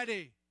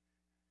Friday,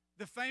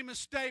 the famous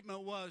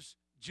statement was,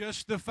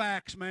 "Just the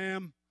facts,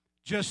 ma'am,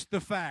 just the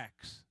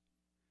facts."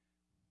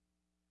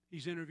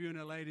 He's interviewing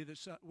a lady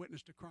that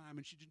witnessed a crime,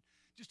 and she's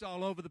just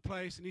all over the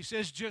place, and he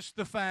says, "Just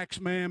the facts,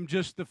 ma'am,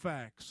 just the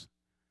facts."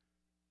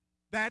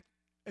 That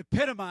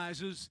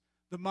epitomizes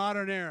the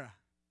modern era.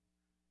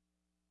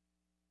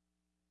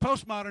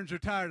 Postmoderns are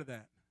tired of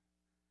that.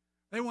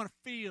 They want to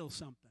feel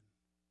something.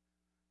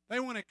 They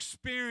want to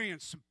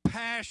experience some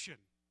passion.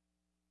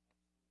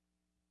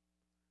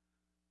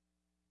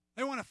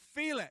 They want to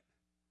feel it.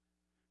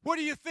 Where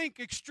do you think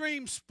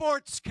extreme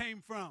sports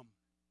came from?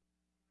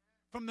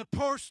 From the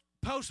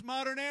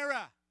postmodern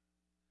era.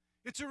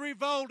 It's a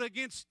revolt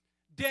against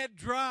dead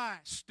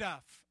dry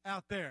stuff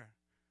out there.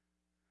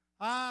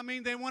 I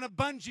mean, they want to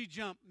bungee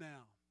jump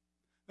now.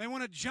 They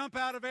want to jump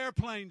out of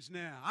airplanes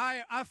now.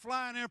 I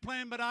fly an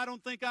airplane, but I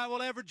don't think I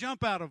will ever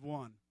jump out of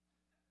one.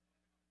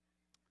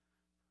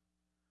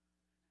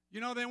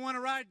 You know, they want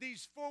to ride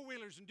these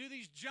four-wheelers and do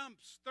these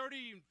jumps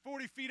 30 and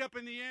 40 feet up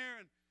in the air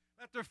and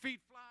let their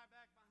feet fly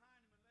back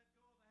behind them and let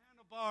go of the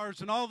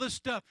handlebars and all this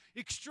stuff.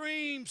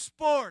 Extreme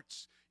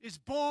sports is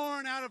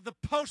born out of the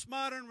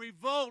postmodern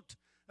revolt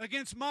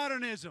against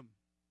modernism.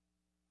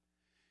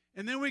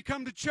 And then we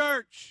come to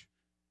church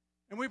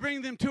and we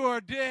bring them to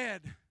our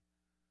dead,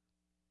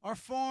 our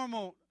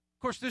formal. Of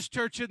course, this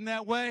church isn't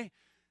that way.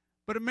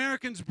 But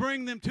Americans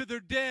bring them to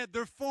their dead,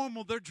 their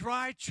formal, their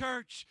dry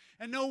church.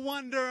 And no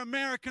wonder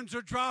Americans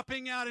are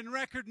dropping out in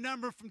record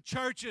number from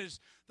churches.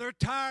 They're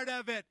tired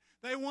of it.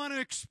 They want to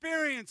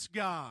experience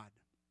God.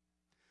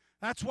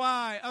 That's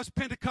why us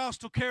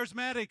Pentecostal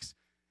charismatics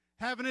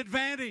have an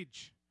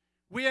advantage.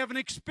 We have an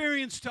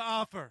experience to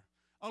offer,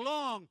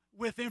 along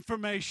with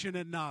information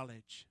and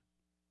knowledge.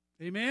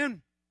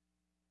 Amen?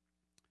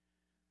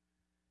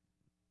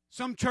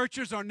 Some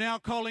churches are now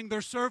calling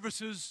their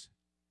services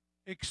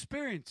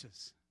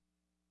experiences.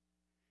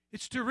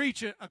 It's to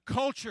reach a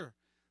culture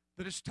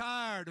that is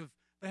tired of,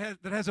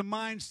 that has a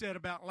mindset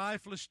about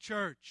lifeless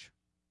church.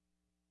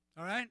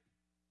 All right?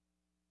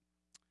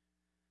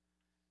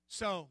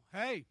 So,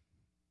 hey,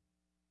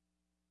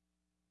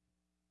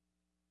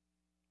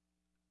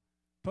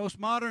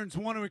 postmoderns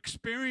want to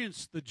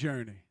experience the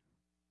journey.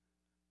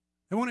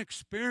 They want to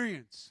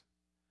experience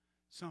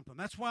something.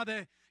 That's why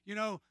they, you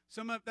know,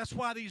 that's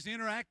why these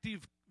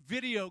interactive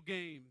video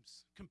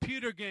games,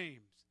 computer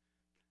games,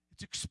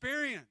 it's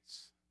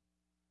experience.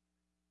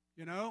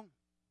 You know,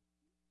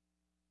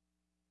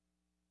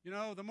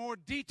 the more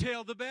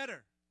detailed, the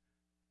better.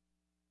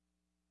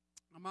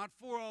 I'm not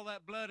for all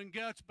that blood and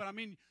guts, but I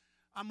mean,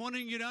 I'm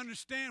wanting you to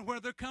understand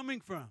where they're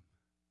coming from.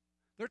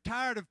 They're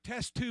tired of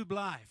test tube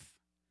life.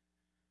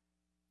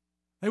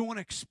 They want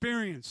to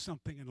experience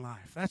something in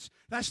life.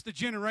 That's the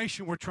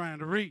generation we're trying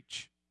to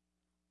reach.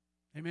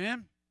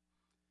 Amen?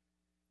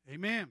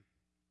 Amen.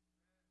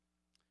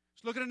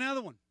 Let's look at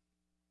another one.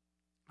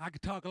 I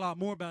could talk a lot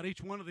more about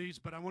each one of these,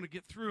 but I want to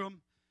get through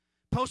them.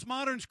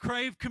 Postmoderns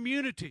crave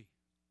community.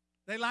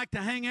 They like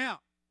to hang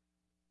out.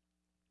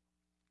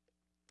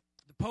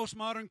 The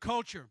postmodern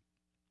culture,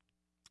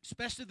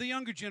 especially the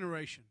younger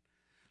generation,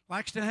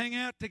 likes to hang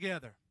out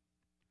together.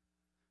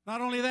 Not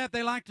only that,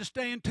 they like to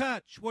stay in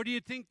touch. Where do you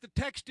think the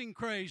texting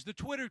craze, the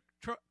Twitter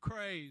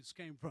craze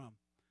came from?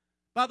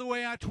 By the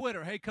way, I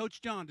Twitter. Hey,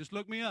 Coach John, just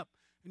look me up,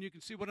 and you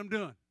can see what I'm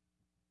doing.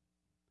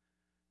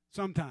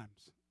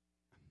 Sometimes,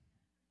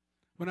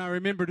 when I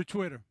remember to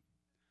Twitter.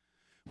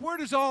 Where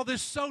does all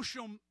this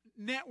social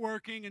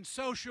networking and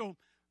social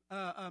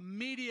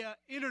media,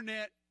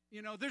 internet,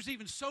 there's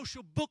even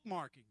social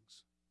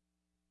bookmarkings.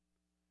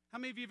 How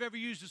many of you have ever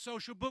used a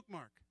social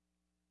bookmark?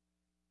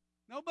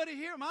 Nobody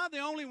here. Am I the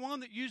only one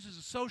that uses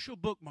a social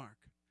bookmark?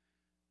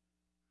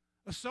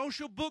 A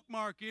social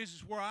bookmark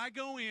is where I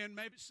go in,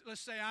 maybe, let's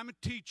say I'm a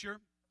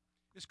teacher.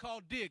 It's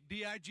called Digg,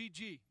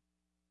 D-I-G-G.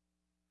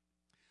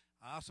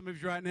 Some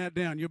of you are writing that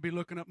down. You'll be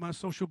looking up my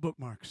social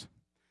bookmarks.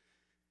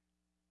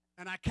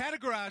 And I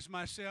categorize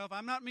myself.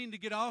 I'm not meaning to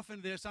get off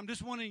in this. I'm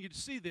just wanting you to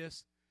see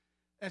this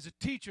as a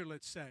teacher,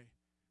 let's say.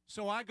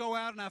 So I go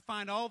out and I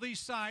find all these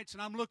sites,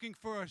 and I'm looking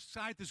for a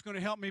site that's going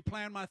to help me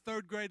plan my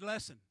third grade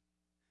lesson.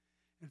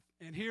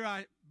 And here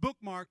I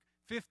bookmark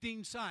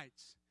 15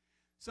 sites.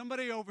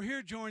 Somebody over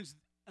here joins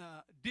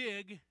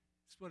Digg,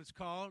 that's what it's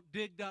called,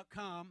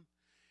 digg.com,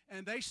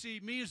 and they see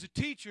me as a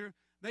teacher.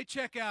 They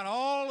check out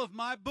all of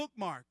my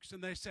bookmarks,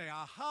 and they say,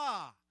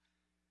 aha,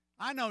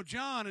 I know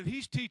John, and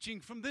he's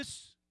teaching from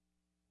this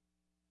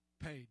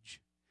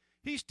page.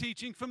 He's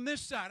teaching from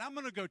this side. I'm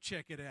going to go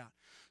check it out.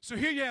 So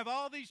here you have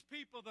all these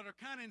people that are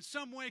kind of in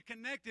some way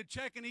connected,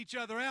 checking each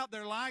other out,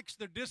 their likes,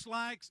 their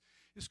dislikes.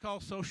 It's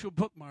called social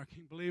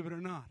bookmarking, believe it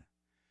or not.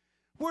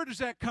 Where does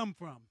that come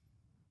from?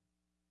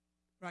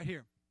 Right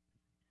here.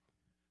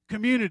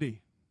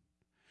 Community.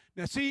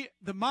 Now see,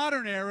 the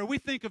modern era, we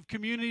think of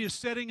community as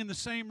sitting in the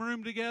same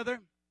room together.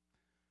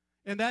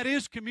 And that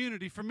is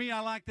community. For me, I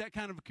like that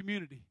kind of a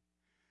community.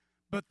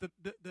 But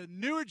the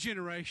newer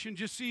generation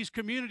just sees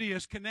community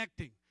as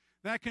connecting.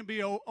 That can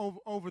be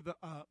over the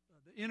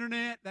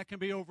internet. That can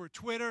be over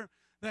Twitter.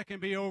 That can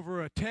be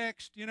over a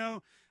text. You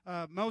know,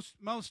 most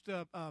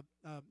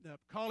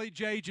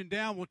college age and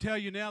down will tell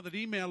you now that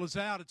email is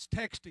out. It's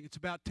texting. It's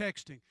about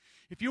texting.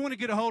 If you want to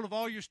get a hold of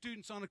all your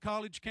students on a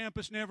college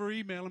campus, never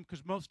email them,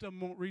 because most of them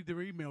won't read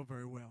their email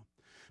very well.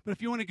 But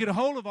if you want to get a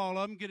hold of all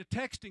of them, get a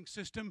texting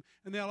system,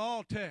 and they'll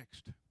all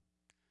text.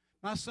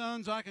 My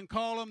sons, I can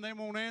call them. They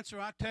won't answer.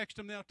 I text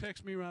them. They'll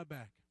text me right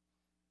back.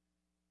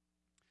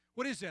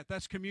 What is that?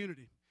 That's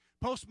community.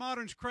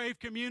 Postmoderns crave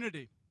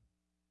community.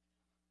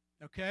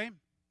 Okay?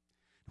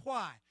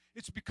 Why?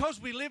 It's because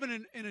we live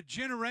in a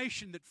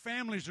generation that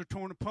families are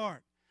torn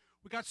apart.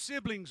 We got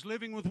siblings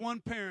living with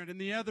one parent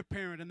and the other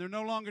parent, and they're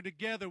no longer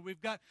together.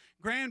 We've got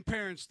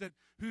grandparents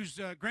whose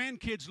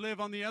grandkids live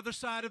on the other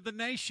side of the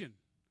nation,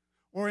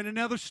 or in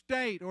another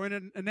state, or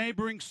in a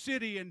neighboring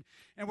city, and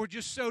we're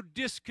just so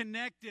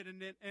disconnected,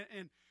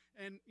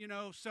 and you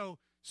know, so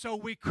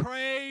we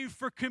crave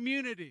for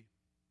community.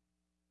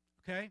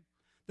 Okay?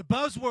 The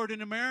buzzword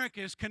in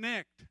America is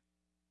connect.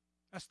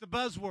 That's the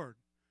buzzword.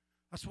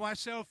 That's why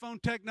cell phone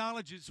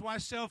technology, that's why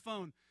cell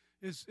phone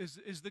is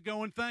the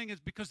going thing,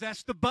 is because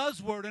that's the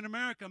buzzword in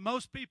America.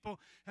 Most people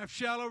have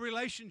shallow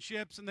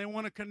relationships and they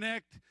want to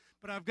connect,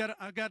 but I've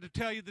got to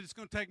tell you that it's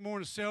going to take more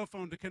than a cell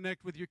phone to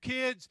connect with your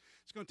kids.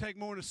 It's going to take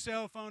more than a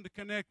cell phone to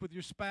connect with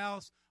your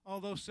spouse,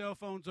 although cell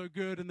phones are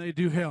good and they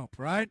do help,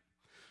 right?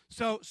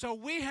 So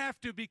we have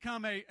to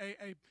become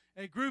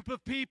a group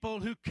of people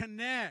who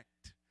connect.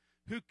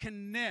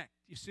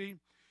 You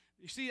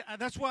see,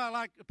 that's why I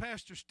like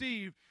Pastor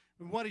Steve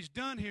and what he's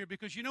done here,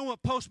 because you know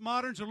what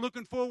postmoderns are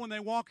looking for when they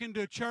walk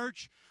into a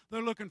church?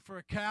 They're looking for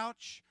a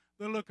couch,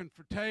 they're looking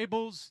for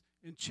tables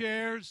and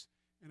chairs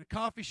and a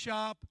coffee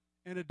shop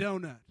and a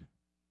donut.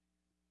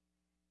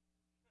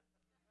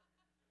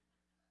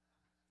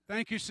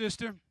 Thank you,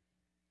 sister.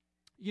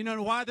 You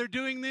know why they're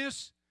doing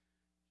this?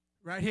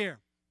 Right here.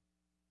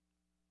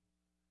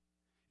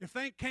 If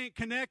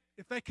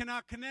they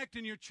cannot connect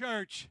in your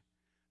church,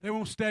 they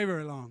won't stay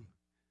very long,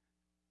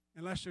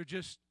 unless they're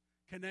just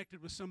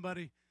connected with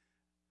somebody,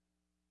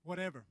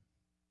 whatever.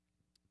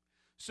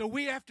 So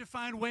we have to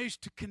find ways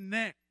to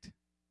connect,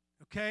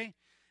 okay?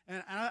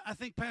 And I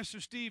think Pastor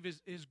Steve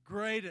is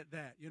great at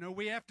that. You know,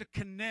 we have to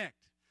connect.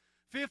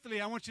 Fifthly,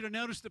 I want you to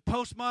notice that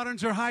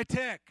postmoderns are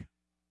high-tech.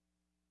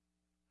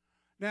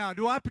 Now,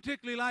 do I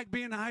particularly like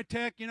being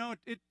high-tech? You know,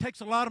 it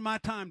takes a lot of my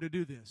time to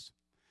do this.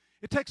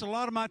 It takes a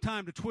lot of my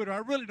time to Twitter. I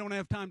really don't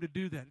have time to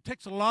do that. It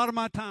takes a lot of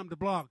my time to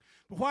blog.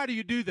 But why do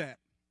you do that?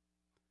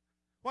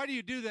 Why do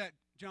you do that,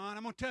 John?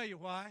 I'm going to tell you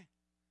why.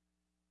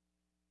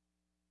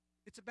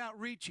 It's about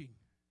reaching.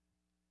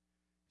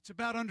 It's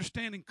about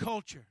understanding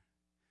culture.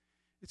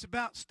 It's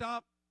about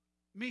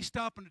me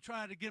stopping to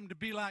try to get them to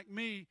be like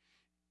me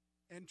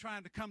and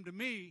trying to come to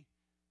me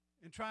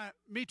and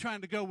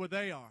trying to go where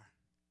they are,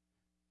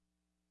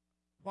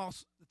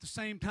 whilst at the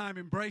same time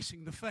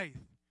embracing the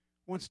faith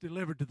once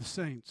delivered to the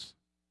saints.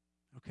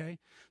 Okay?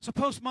 So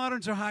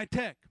postmoderns are high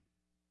tech.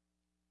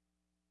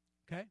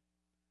 Okay?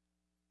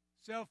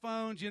 Cell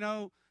phones, you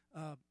know,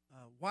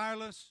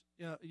 wireless.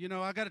 You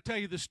know, I got to tell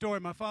you this story.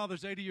 My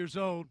father's 80 years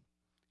old.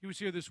 He was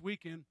here this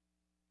weekend.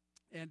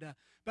 And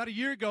about a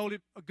year ago,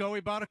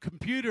 he bought a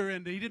computer,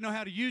 and he didn't know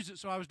how to use it,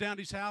 so I was down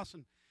to his house.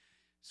 And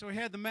so he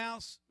had the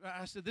mouse.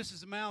 I said, "This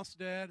is a mouse,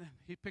 Dad."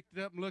 He picked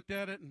it up and looked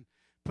at it and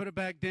put it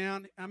back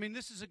down. I mean,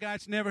 this is a guy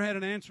that's never had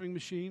an answering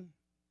machine.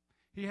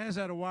 He has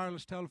had a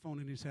wireless telephone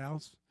in his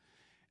house,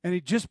 and he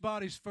just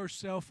bought his first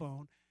cell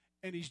phone,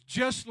 and he's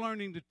just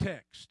learning to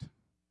text.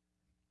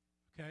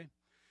 Okay?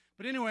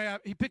 But anyway,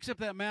 he picks up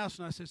that mouse,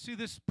 and I said, "See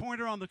this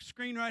pointer on the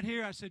screen right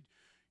here?" I said,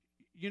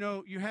 "You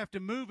know, you have to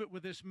move it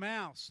with this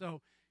mouse."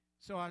 So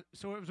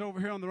it was over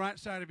here on the right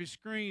side of his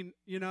screen,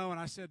 you know, and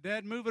I said,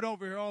 "Dad, move it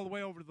over here all the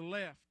way over to the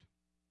left."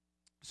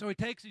 So he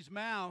takes his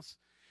mouse,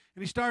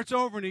 and he starts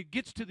over, and he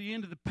gets to the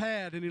end of the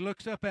pad, and he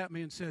looks up at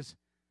me and says,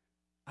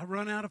 "I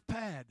run out of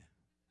pad."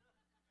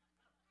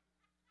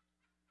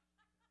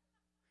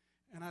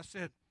 And I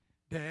said,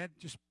 "Dad,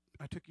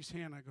 I took his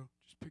hand. I go,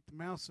 just pick the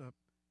mouse up,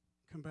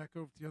 come back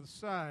over to the other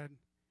side,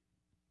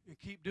 and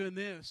keep doing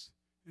this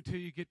until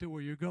you get to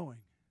where you're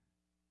going."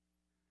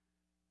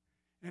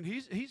 And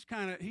he's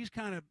kind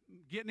of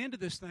getting into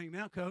this thing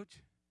now,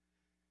 Coach.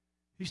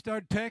 He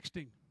started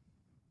texting.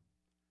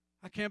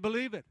 I can't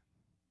believe it.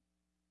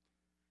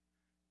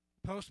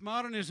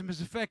 Postmodernism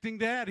is affecting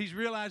Dad. He's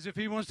realized if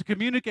he wants to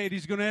communicate,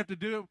 he's going to have to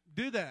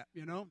do that,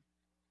 you know.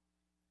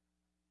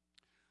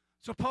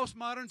 So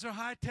postmoderns are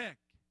high tech.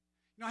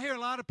 You know, I hear a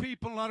lot of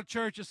people in a lot of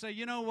churches say,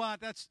 "You know what?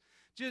 That's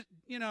just,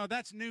 you know,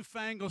 that's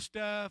newfangled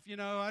stuff. You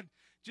know,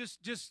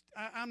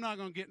 I'm not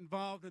going to get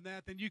involved in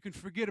that." Then you can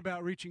forget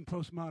about reaching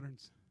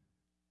postmoderns.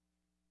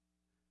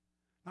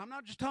 I'm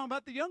not just talking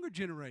about the younger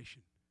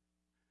generation.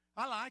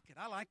 I like it.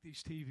 I like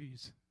these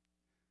TVs.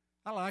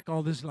 I like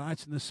all these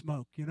lights and the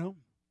smoke, you know.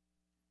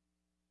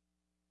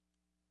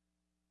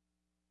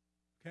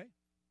 Okay?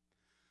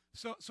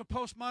 So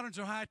postmoderns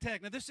are high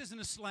tech. Now, this isn't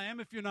a slam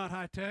if you're not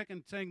high tech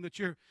and saying that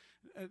you're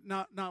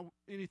not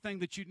anything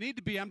that you need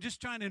to be. I'm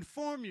just trying to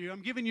inform you.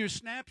 I'm giving you a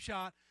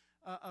snapshot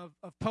of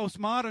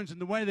postmoderns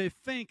and the way they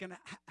think and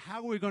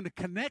how we're going to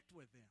connect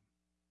with them.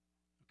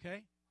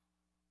 Okay.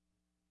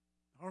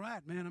 All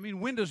right, man. I mean,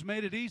 Windows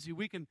made it easy.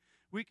 We can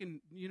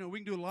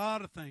do a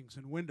lot of things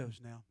in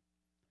Windows now.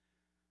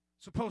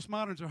 So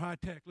postmoderns are high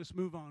tech. Let's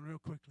move on real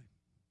quickly.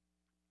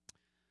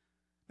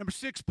 Number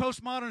 6,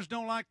 postmoderns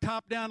don't like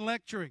top-down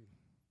lecturing.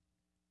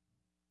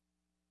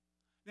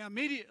 Now,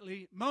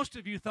 immediately, most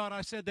of you thought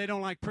I said they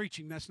don't like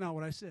preaching. That's not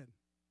what I said.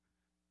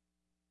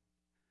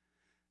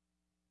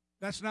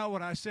 That's not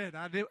what I said.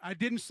 I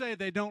didn't say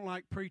they don't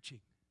like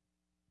preaching.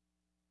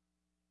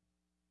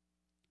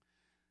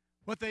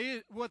 What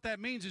that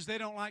means is they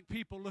don't like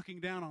people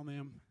looking down on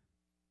them.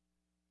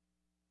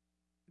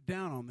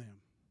 Down on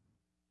them.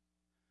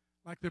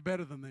 Like they're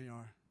better than they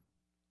are.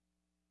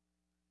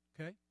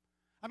 Okay?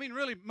 I mean,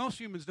 really, most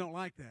humans don't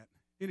like that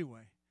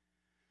anyway.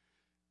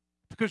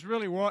 Because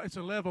really, it's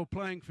a level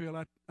playing field.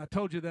 I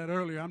told you that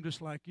earlier. I'm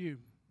just like you,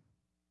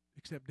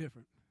 except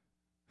different.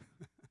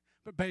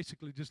 But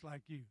basically just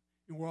like you.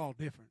 And we're all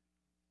different.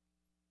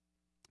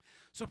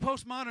 So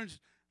postmoderns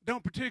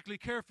don't particularly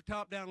care for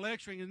top-down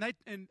lecturing, and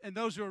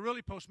those who are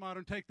really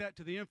postmodern take that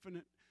to the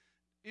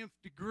nth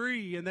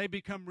degree, and they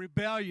become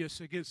rebellious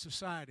against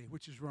society,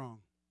 which is wrong.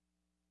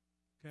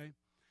 Okay?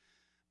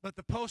 But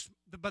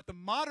the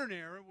modern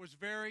era was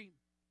very,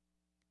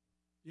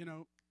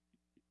 you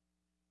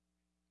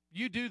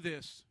do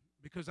this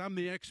because I'm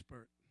the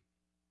expert,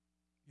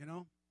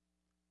 And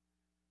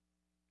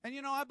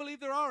I believe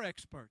there are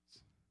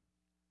experts.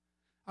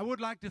 I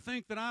would like to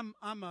think that I'm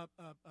a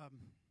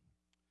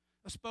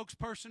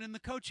spokesperson in the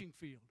coaching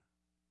field.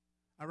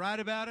 I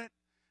write about it.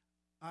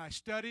 I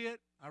study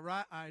it.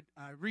 I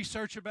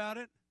research about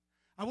it.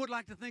 I would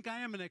like to think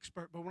I am an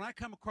expert, but when I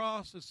come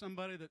across as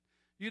somebody that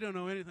you don't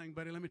know anything,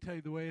 buddy, let me tell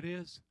you the way it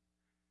is.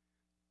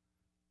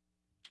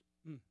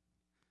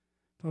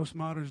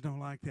 Postmoderns don't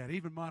like that.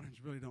 Even moderns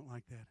really don't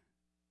like that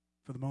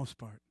for the most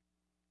part.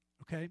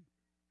 Okay?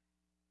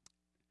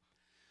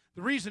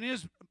 The reason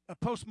is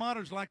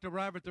postmoderns like to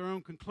arrive at their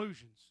own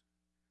conclusions,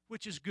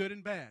 which is good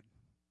and bad.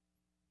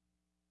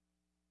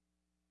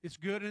 It's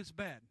good and it's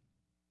bad.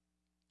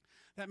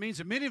 That means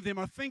that many of them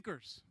are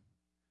thinkers.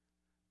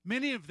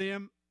 Many of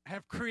them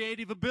have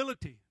creative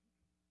ability.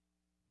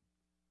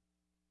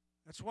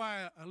 That's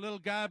why a little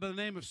guy by the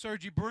name of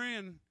Sergey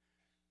Brin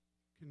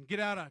can get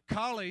out of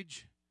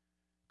college,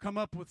 come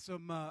up with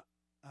some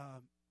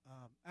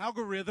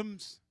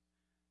algorithms,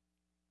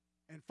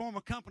 and form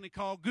a company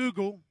called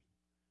Google,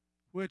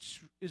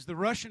 which is the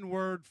Russian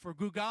word for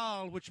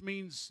Google, which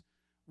means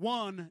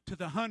 1 to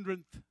the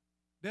 100th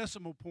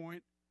decimal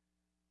point,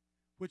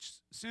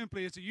 which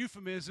simply is a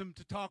euphemism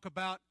to talk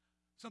about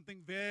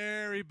something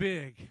very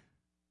big.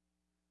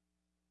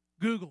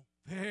 Google,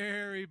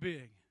 very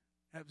big.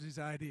 That was his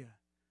idea.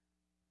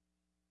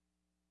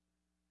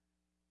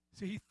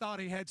 See, he thought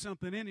he had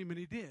something in him, and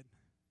he did.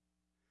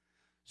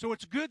 So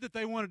it's good that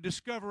they want to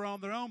discover on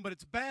their own, but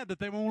it's bad that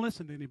they won't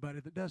listen to anybody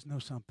that does know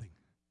something.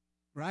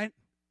 Right?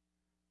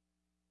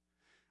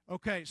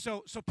 Okay,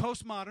 so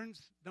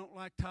postmoderns don't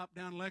like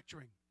top-down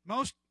lecturing.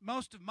 Most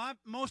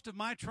of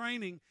my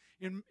training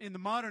in the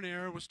modern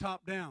era was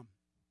top-down.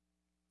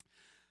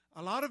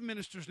 A lot of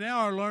ministers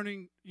now are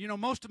learning,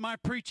 most of my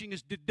preaching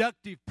is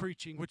deductive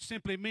preaching, which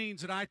simply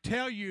means that I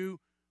tell you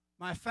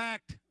my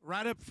fact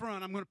right up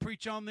front. I'm going to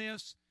preach on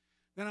this,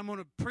 then I'm going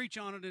to preach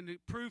on it and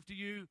prove to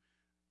you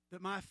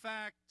that my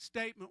fact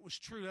statement was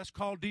true. That's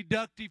called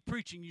deductive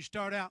preaching. You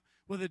start out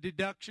with a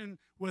deduction,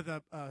 with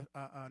an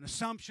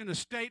assumption, a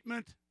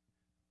statement,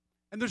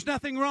 and there's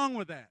nothing wrong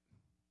with that.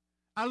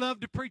 I love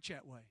to preach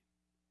that way.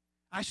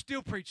 I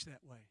still preach that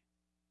way.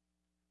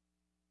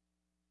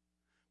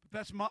 But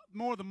that's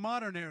more the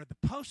modern era.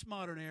 The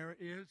postmodern era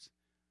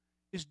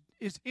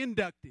is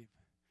inductive,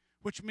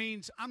 which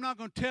means I'm not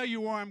going to tell you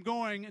where I'm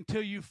going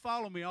until you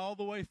follow me all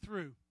the way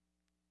through.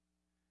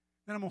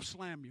 Then I'm going to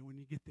slam you when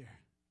you get there.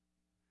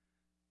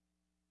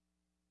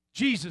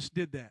 Jesus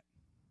did that.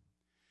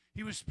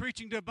 He was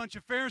preaching to a bunch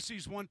of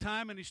Pharisees one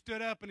time, and he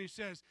stood up and he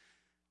says,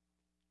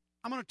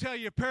 I'm going to tell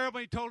you a parable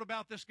he told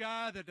about this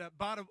guy that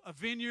bought a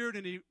vineyard,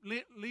 and he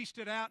leased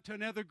it out to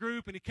another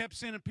group, and he kept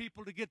sending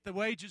people to get the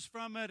wages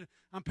from it.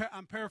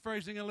 I'm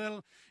paraphrasing a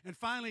little. And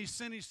finally, he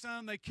sent his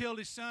son. They killed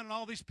his son, and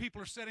all these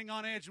people are sitting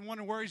on edge and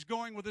wondering where he's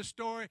going with this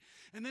story.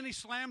 And then he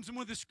slams them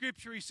with the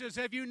Scripture. He says,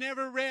 have you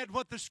never read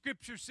what the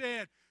Scripture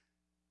said?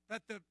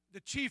 That the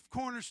chief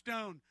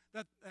cornerstone,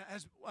 that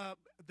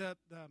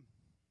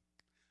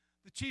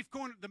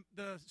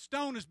the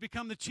stone has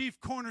become the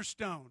chief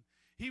cornerstone.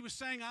 He was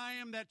saying, I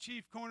am that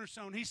chief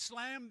cornerstone. He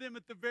slammed them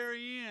at the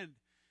very end.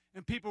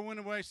 And people went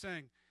away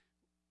saying,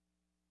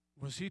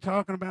 was he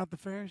talking about the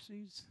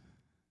Pharisees?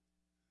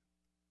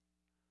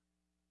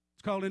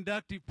 It's called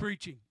inductive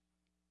preaching.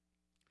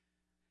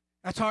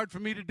 That's hard for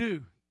me to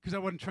do because I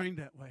wasn't trained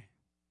that way.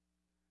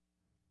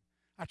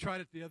 I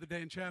tried it the other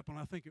day in chapel, and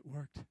I think it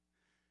worked.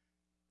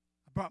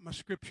 I brought my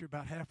scripture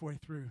about halfway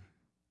through.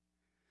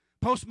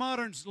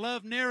 Postmoderns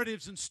love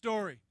narratives and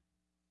story.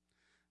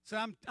 So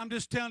I'm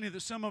just telling you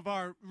that some of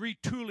our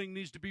retooling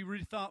needs to be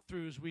rethought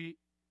through as we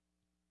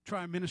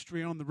try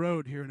ministry on the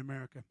road here in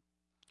America.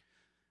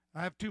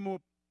 I have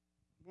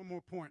one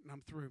more point and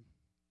I'm through.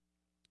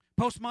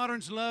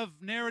 Postmoderns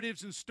love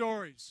narratives and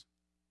stories.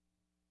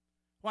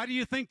 Why do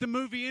you think the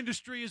movie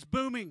industry is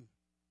booming?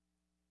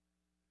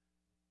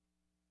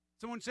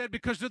 Someone said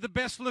because they're the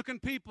best looking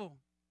people.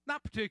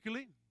 Not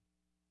particularly.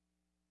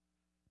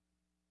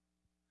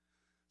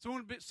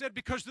 Someone said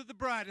because they're the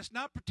brightest.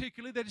 Not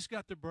particularly. They just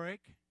got their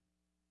break.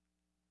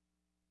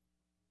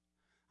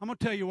 I'm going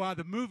to tell you why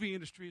the movie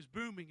industry is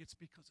booming. It's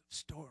because of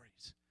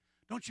stories.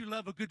 Don't you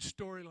love a good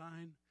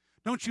storyline?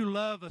 Don't you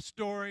love a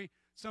story,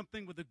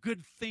 something with a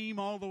good theme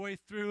all the way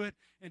through it?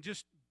 And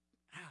just,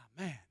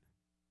 man,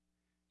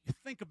 you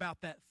think about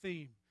that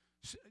theme.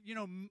 You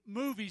know,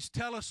 movies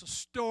tell us a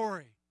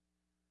story.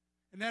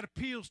 And that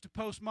appeals to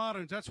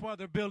postmoderns. That's why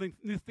they're building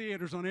new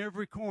theaters on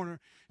every corner.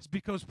 It's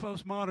because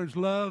postmoderns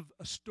love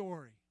a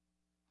story.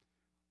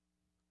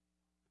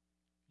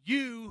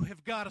 You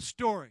have got a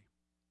story.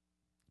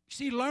 You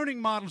see,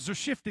 learning models are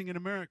shifting in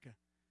America.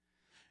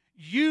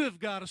 You have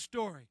got a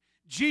story.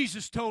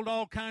 Jesus told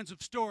all kinds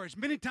of stories.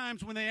 Many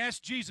times when they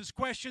asked Jesus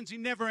questions, he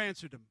never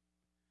answered them.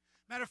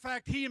 Matter of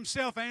fact, he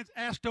himself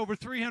asked over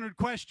 300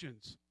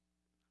 questions.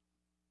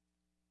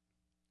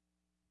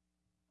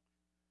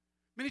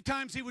 Many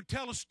times he would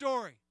tell a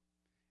story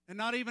and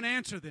not even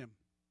answer them.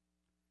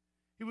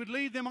 He would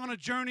lead them on a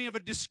journey of a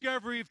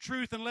discovery of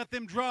truth and let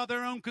them draw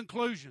their own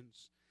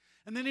conclusions.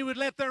 And then he would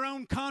let their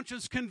own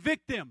conscience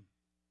convict them.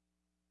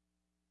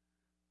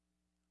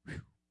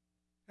 Whew.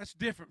 That's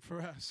different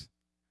for us.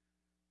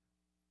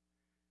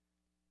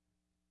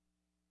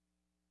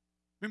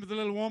 Remember the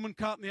little woman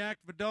caught in the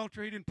act of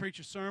adultery? He didn't preach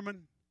a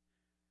sermon.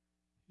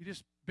 He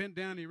just bent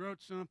down, he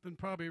wrote something.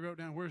 Probably wrote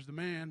down, "Where's the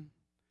man?"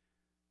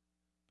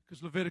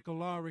 Because Levitical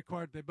law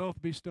required they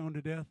both be stoned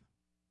to death.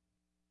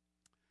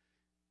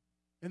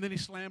 And then he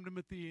slammed him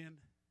at the end.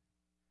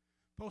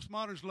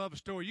 Postmoderns love a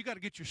story. You got to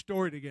get your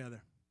story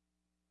together.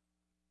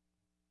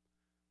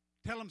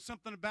 Tell them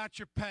something about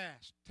your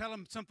past. Tell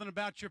them something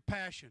about your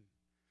passion.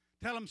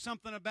 Tell them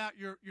something about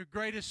your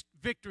greatest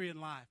victory in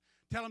life.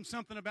 Tell them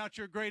something about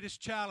your greatest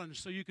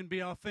challenge so you can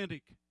be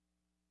authentic.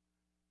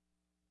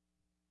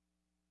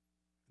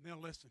 And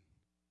they'll listen.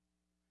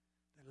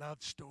 They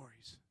love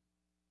stories.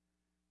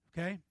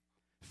 Okay?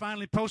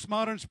 Finally,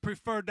 postmoderns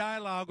prefer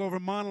dialogue over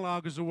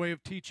monologue as a way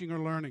of teaching or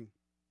learning.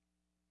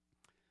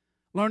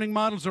 Learning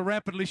models are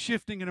rapidly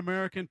shifting in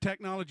America, and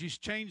technology's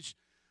changed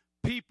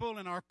people,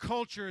 and our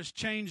culture has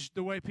changed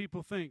the way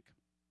people think.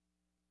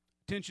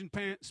 Attention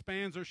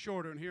spans are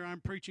shorter, and here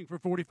I'm preaching for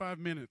 45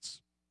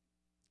 minutes.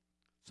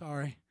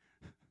 Sorry.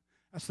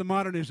 That's the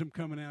modernism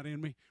coming out in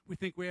me. We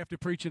think we have to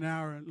preach an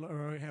hour,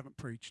 or we haven't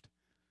preached.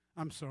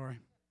 I'm sorry.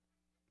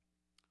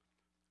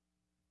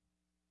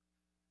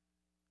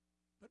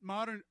 But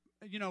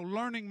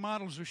learning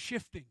models are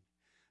shifting.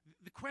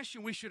 The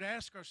question we should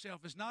ask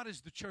ourselves is not,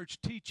 is the church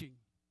teaching,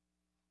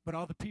 but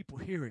are the people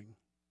hearing?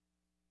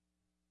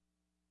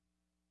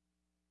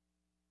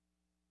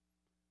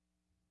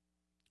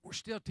 We're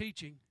still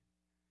teaching.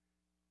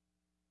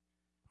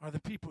 Are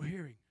the people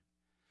hearing?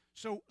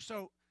 So,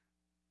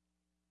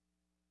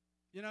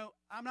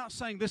 I'm not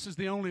saying this is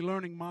the only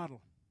learning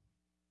model.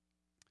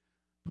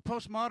 But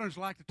postmoderns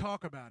like to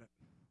talk about it.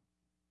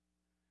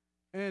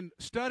 And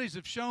studies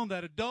have shown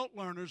that adult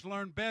learners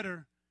learn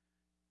better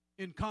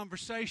in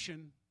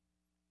conversation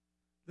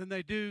than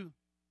they do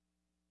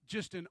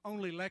just in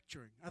only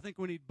lecturing. I think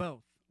we need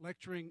both,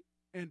 lecturing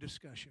and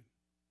discussion.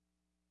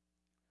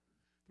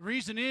 The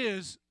reason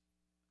is,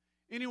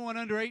 anyone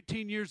under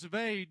 18 years of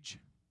age,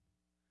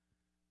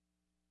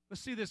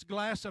 let's see this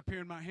glass up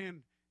here in my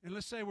hand, and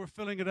let's say we're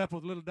filling it up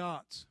with little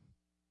dots.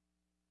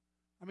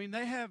 I mean,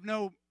 they have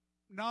no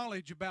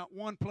knowledge about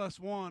 1 +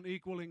 1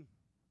 equaling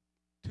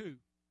 2.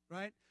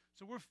 Right?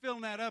 So we're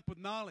filling that up with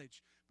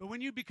knowledge. But when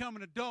you become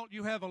an adult,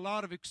 you have a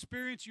lot of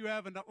experience, you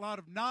have a lot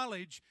of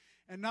knowledge,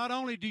 and not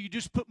only do you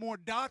just put more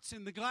dots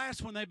in the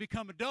glass when they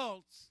become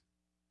adults,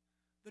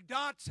 the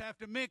dots have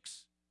to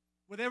mix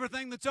with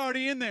everything that's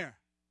already in there.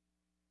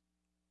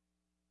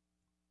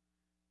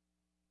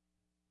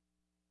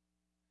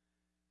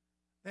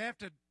 They have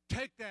to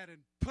take that and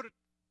put it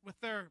with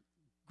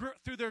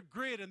through their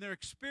grid and their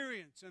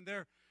experience and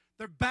their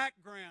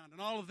background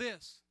and all of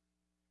this.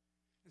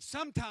 And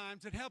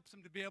sometimes it helps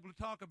them to be able to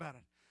talk about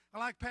it. I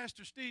like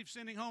Pastor Steve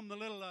sending home the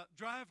little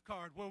drive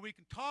card where we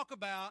can talk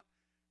about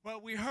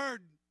what we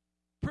heard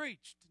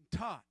preached and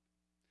taught.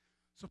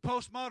 So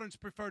postmoderns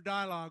prefer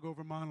dialogue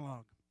over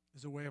monologue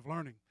as a way of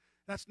learning.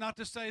 That's not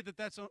to say that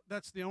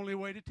that's the only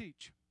way to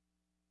teach.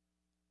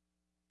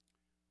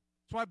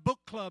 That's why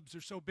book clubs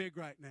are so big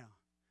right now.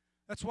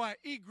 That's why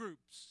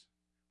e-groups,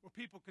 where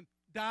people can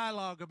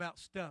dialogue about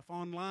stuff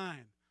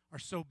online, are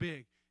so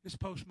big. It's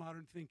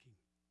postmodern thinking.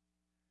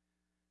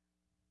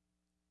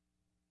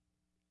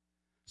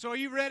 So are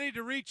you ready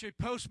to reach a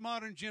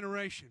postmodern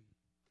generation?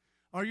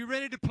 Are you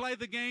ready to play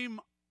the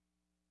game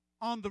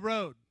on the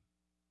road?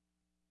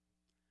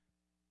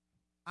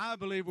 I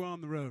believe we're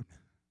on the road.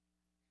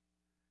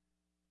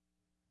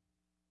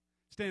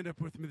 Stand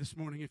up with me this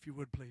morning, if you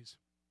would, please.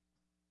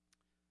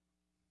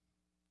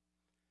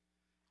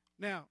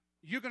 Now,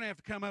 you're going to have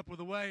to come up with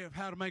a way of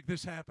how to make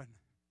this happen.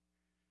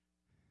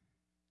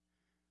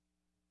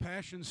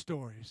 Passion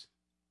stories.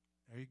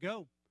 There you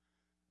go.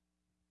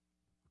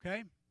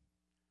 Okay?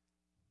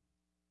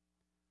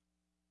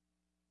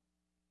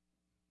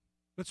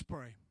 Let's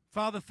pray.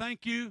 Father,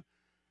 thank you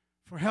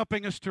for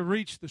helping us to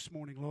reach this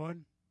morning,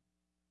 Lord.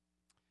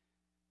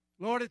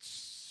 Lord,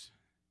 it's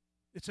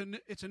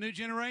a new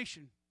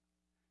generation.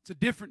 It's a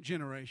different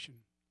generation.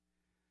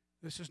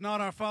 This is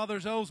not our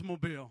father's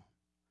Oldsmobile.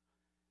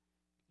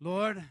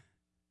 Lord,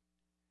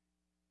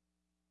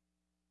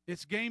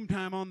 it's game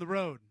time on the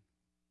road.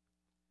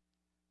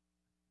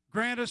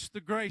 Grant us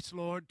the grace,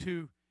 Lord,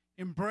 to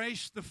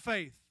embrace the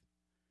faith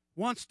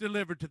once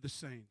delivered to the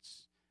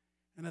saints,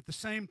 and at the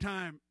same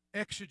time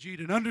exegete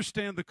and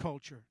understand the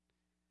culture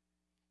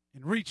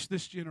and reach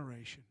this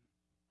generation.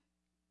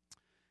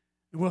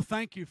 And we'll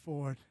thank you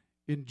for it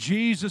in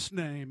Jesus'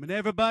 name. And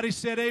everybody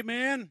said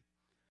amen.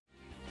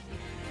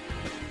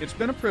 It's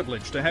been a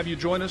privilege to have you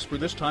join us for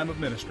this time of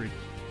ministry.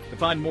 To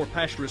find more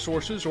Passion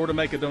resources or to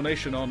make a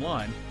donation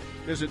online,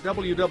 visit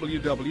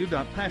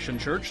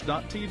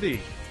www.passionchurch.tv.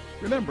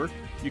 Remember,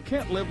 you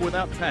can't live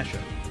without passion.